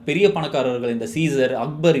பெரிய பணக்காரர்கள் இந்த சீசர்,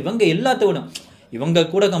 அக்பர், இவங்க எல்லாத்தையும் இவங்க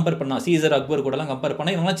கூட கம்பேர் பண்ணா, சீசர் அக்பர் கூடலாம் கம்பேர்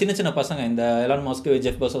பண்ணால் இவங்கலாம் சின்ன சின்ன பசங்க, இந்த எலான் மஸ்க்,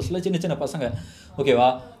 ஜெஃப் பெசோஸ்ல சின்ன சின்ன பசங்க. ஓகேவா,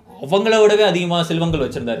 அவங்கள விடவே அதிகமாக செல்வங்கள்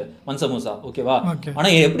வச்சிருந்தாரு மன்ச மூசா. ஓகேவா,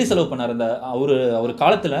 ஆனால் எப்படி செலவு பண்ணார்? அந்த அவர்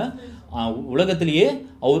காலத்தில் உலகத்திலேயே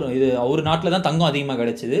அவர் நாட்டில் தான் தங்கம் அதிகமாக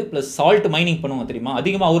கிடைச்சிது, ப்ளஸ் சால்ட் மைனிங் பண்ணுவோம் தெரியுமா,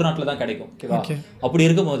 அதிகமாக அவர் நாட்டில் தான் கிடைக்கும். ஓகேவா, அப்படி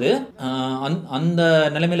இருக்கும்போது அந்த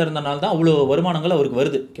நிலைமையில இருந்தனால தான் அவ்வளோ வருமானங்கள் அவருக்கு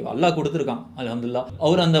வருது. ஓகேவா, அல்லாஹ் கொடுத்துருக்கான் அல்ஹம்துலில்லாஹ்.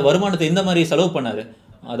 அவர் அந்த வருமானத்தை எந்த மாதிரி செலவு பண்ணார்?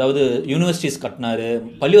 அதாவது யூனிவர்சிட்டிஸ் கட்டினாரு,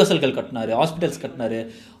 பள்ளிவாசல்கள் கட்டினாரு, ஹாஸ்பிட்டல்ஸ் கட்டினாரு.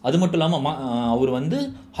 அது மட்டும் இல்லாமல் அவர் வந்து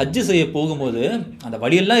ஹஜ்ஜு செய்ய போகும்போது அந்த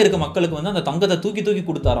வழியெல்லாம் இருக்க மக்களுக்கு வந்து அந்த தங்கத்தை தூக்கி தூக்கி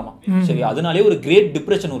கொடுத்தாராமா. சரி, அதனாலே ஒரு கிரேட்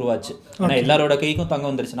டிப்ரெஷன் உருவாச்சு. ஏன்னா எல்லாரோட கைக்கும்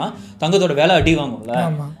தங்கம் வந்துருச்சுன்னா தங்கத்தோட வேலை அடி வாங்கும்ல.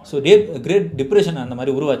 ஸோ கிரேட் டிப்ரெஷன் அந்த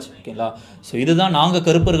மாதிரி உருவாச்சு. ஓகேங்களா, ஸோ இதுதான் நாங்கள்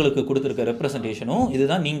கருப்பர்களுக்கு கொடுத்துருக்க ரெப்ரசன்டேஷனும்,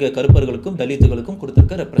 இதுதான் நீங்கள் கருப்பர்களுக்கும் தலித்துகளுக்கும்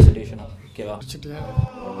கொடுத்துருக்க ரெப்ரசன்டேஷனும். ஓகேவா.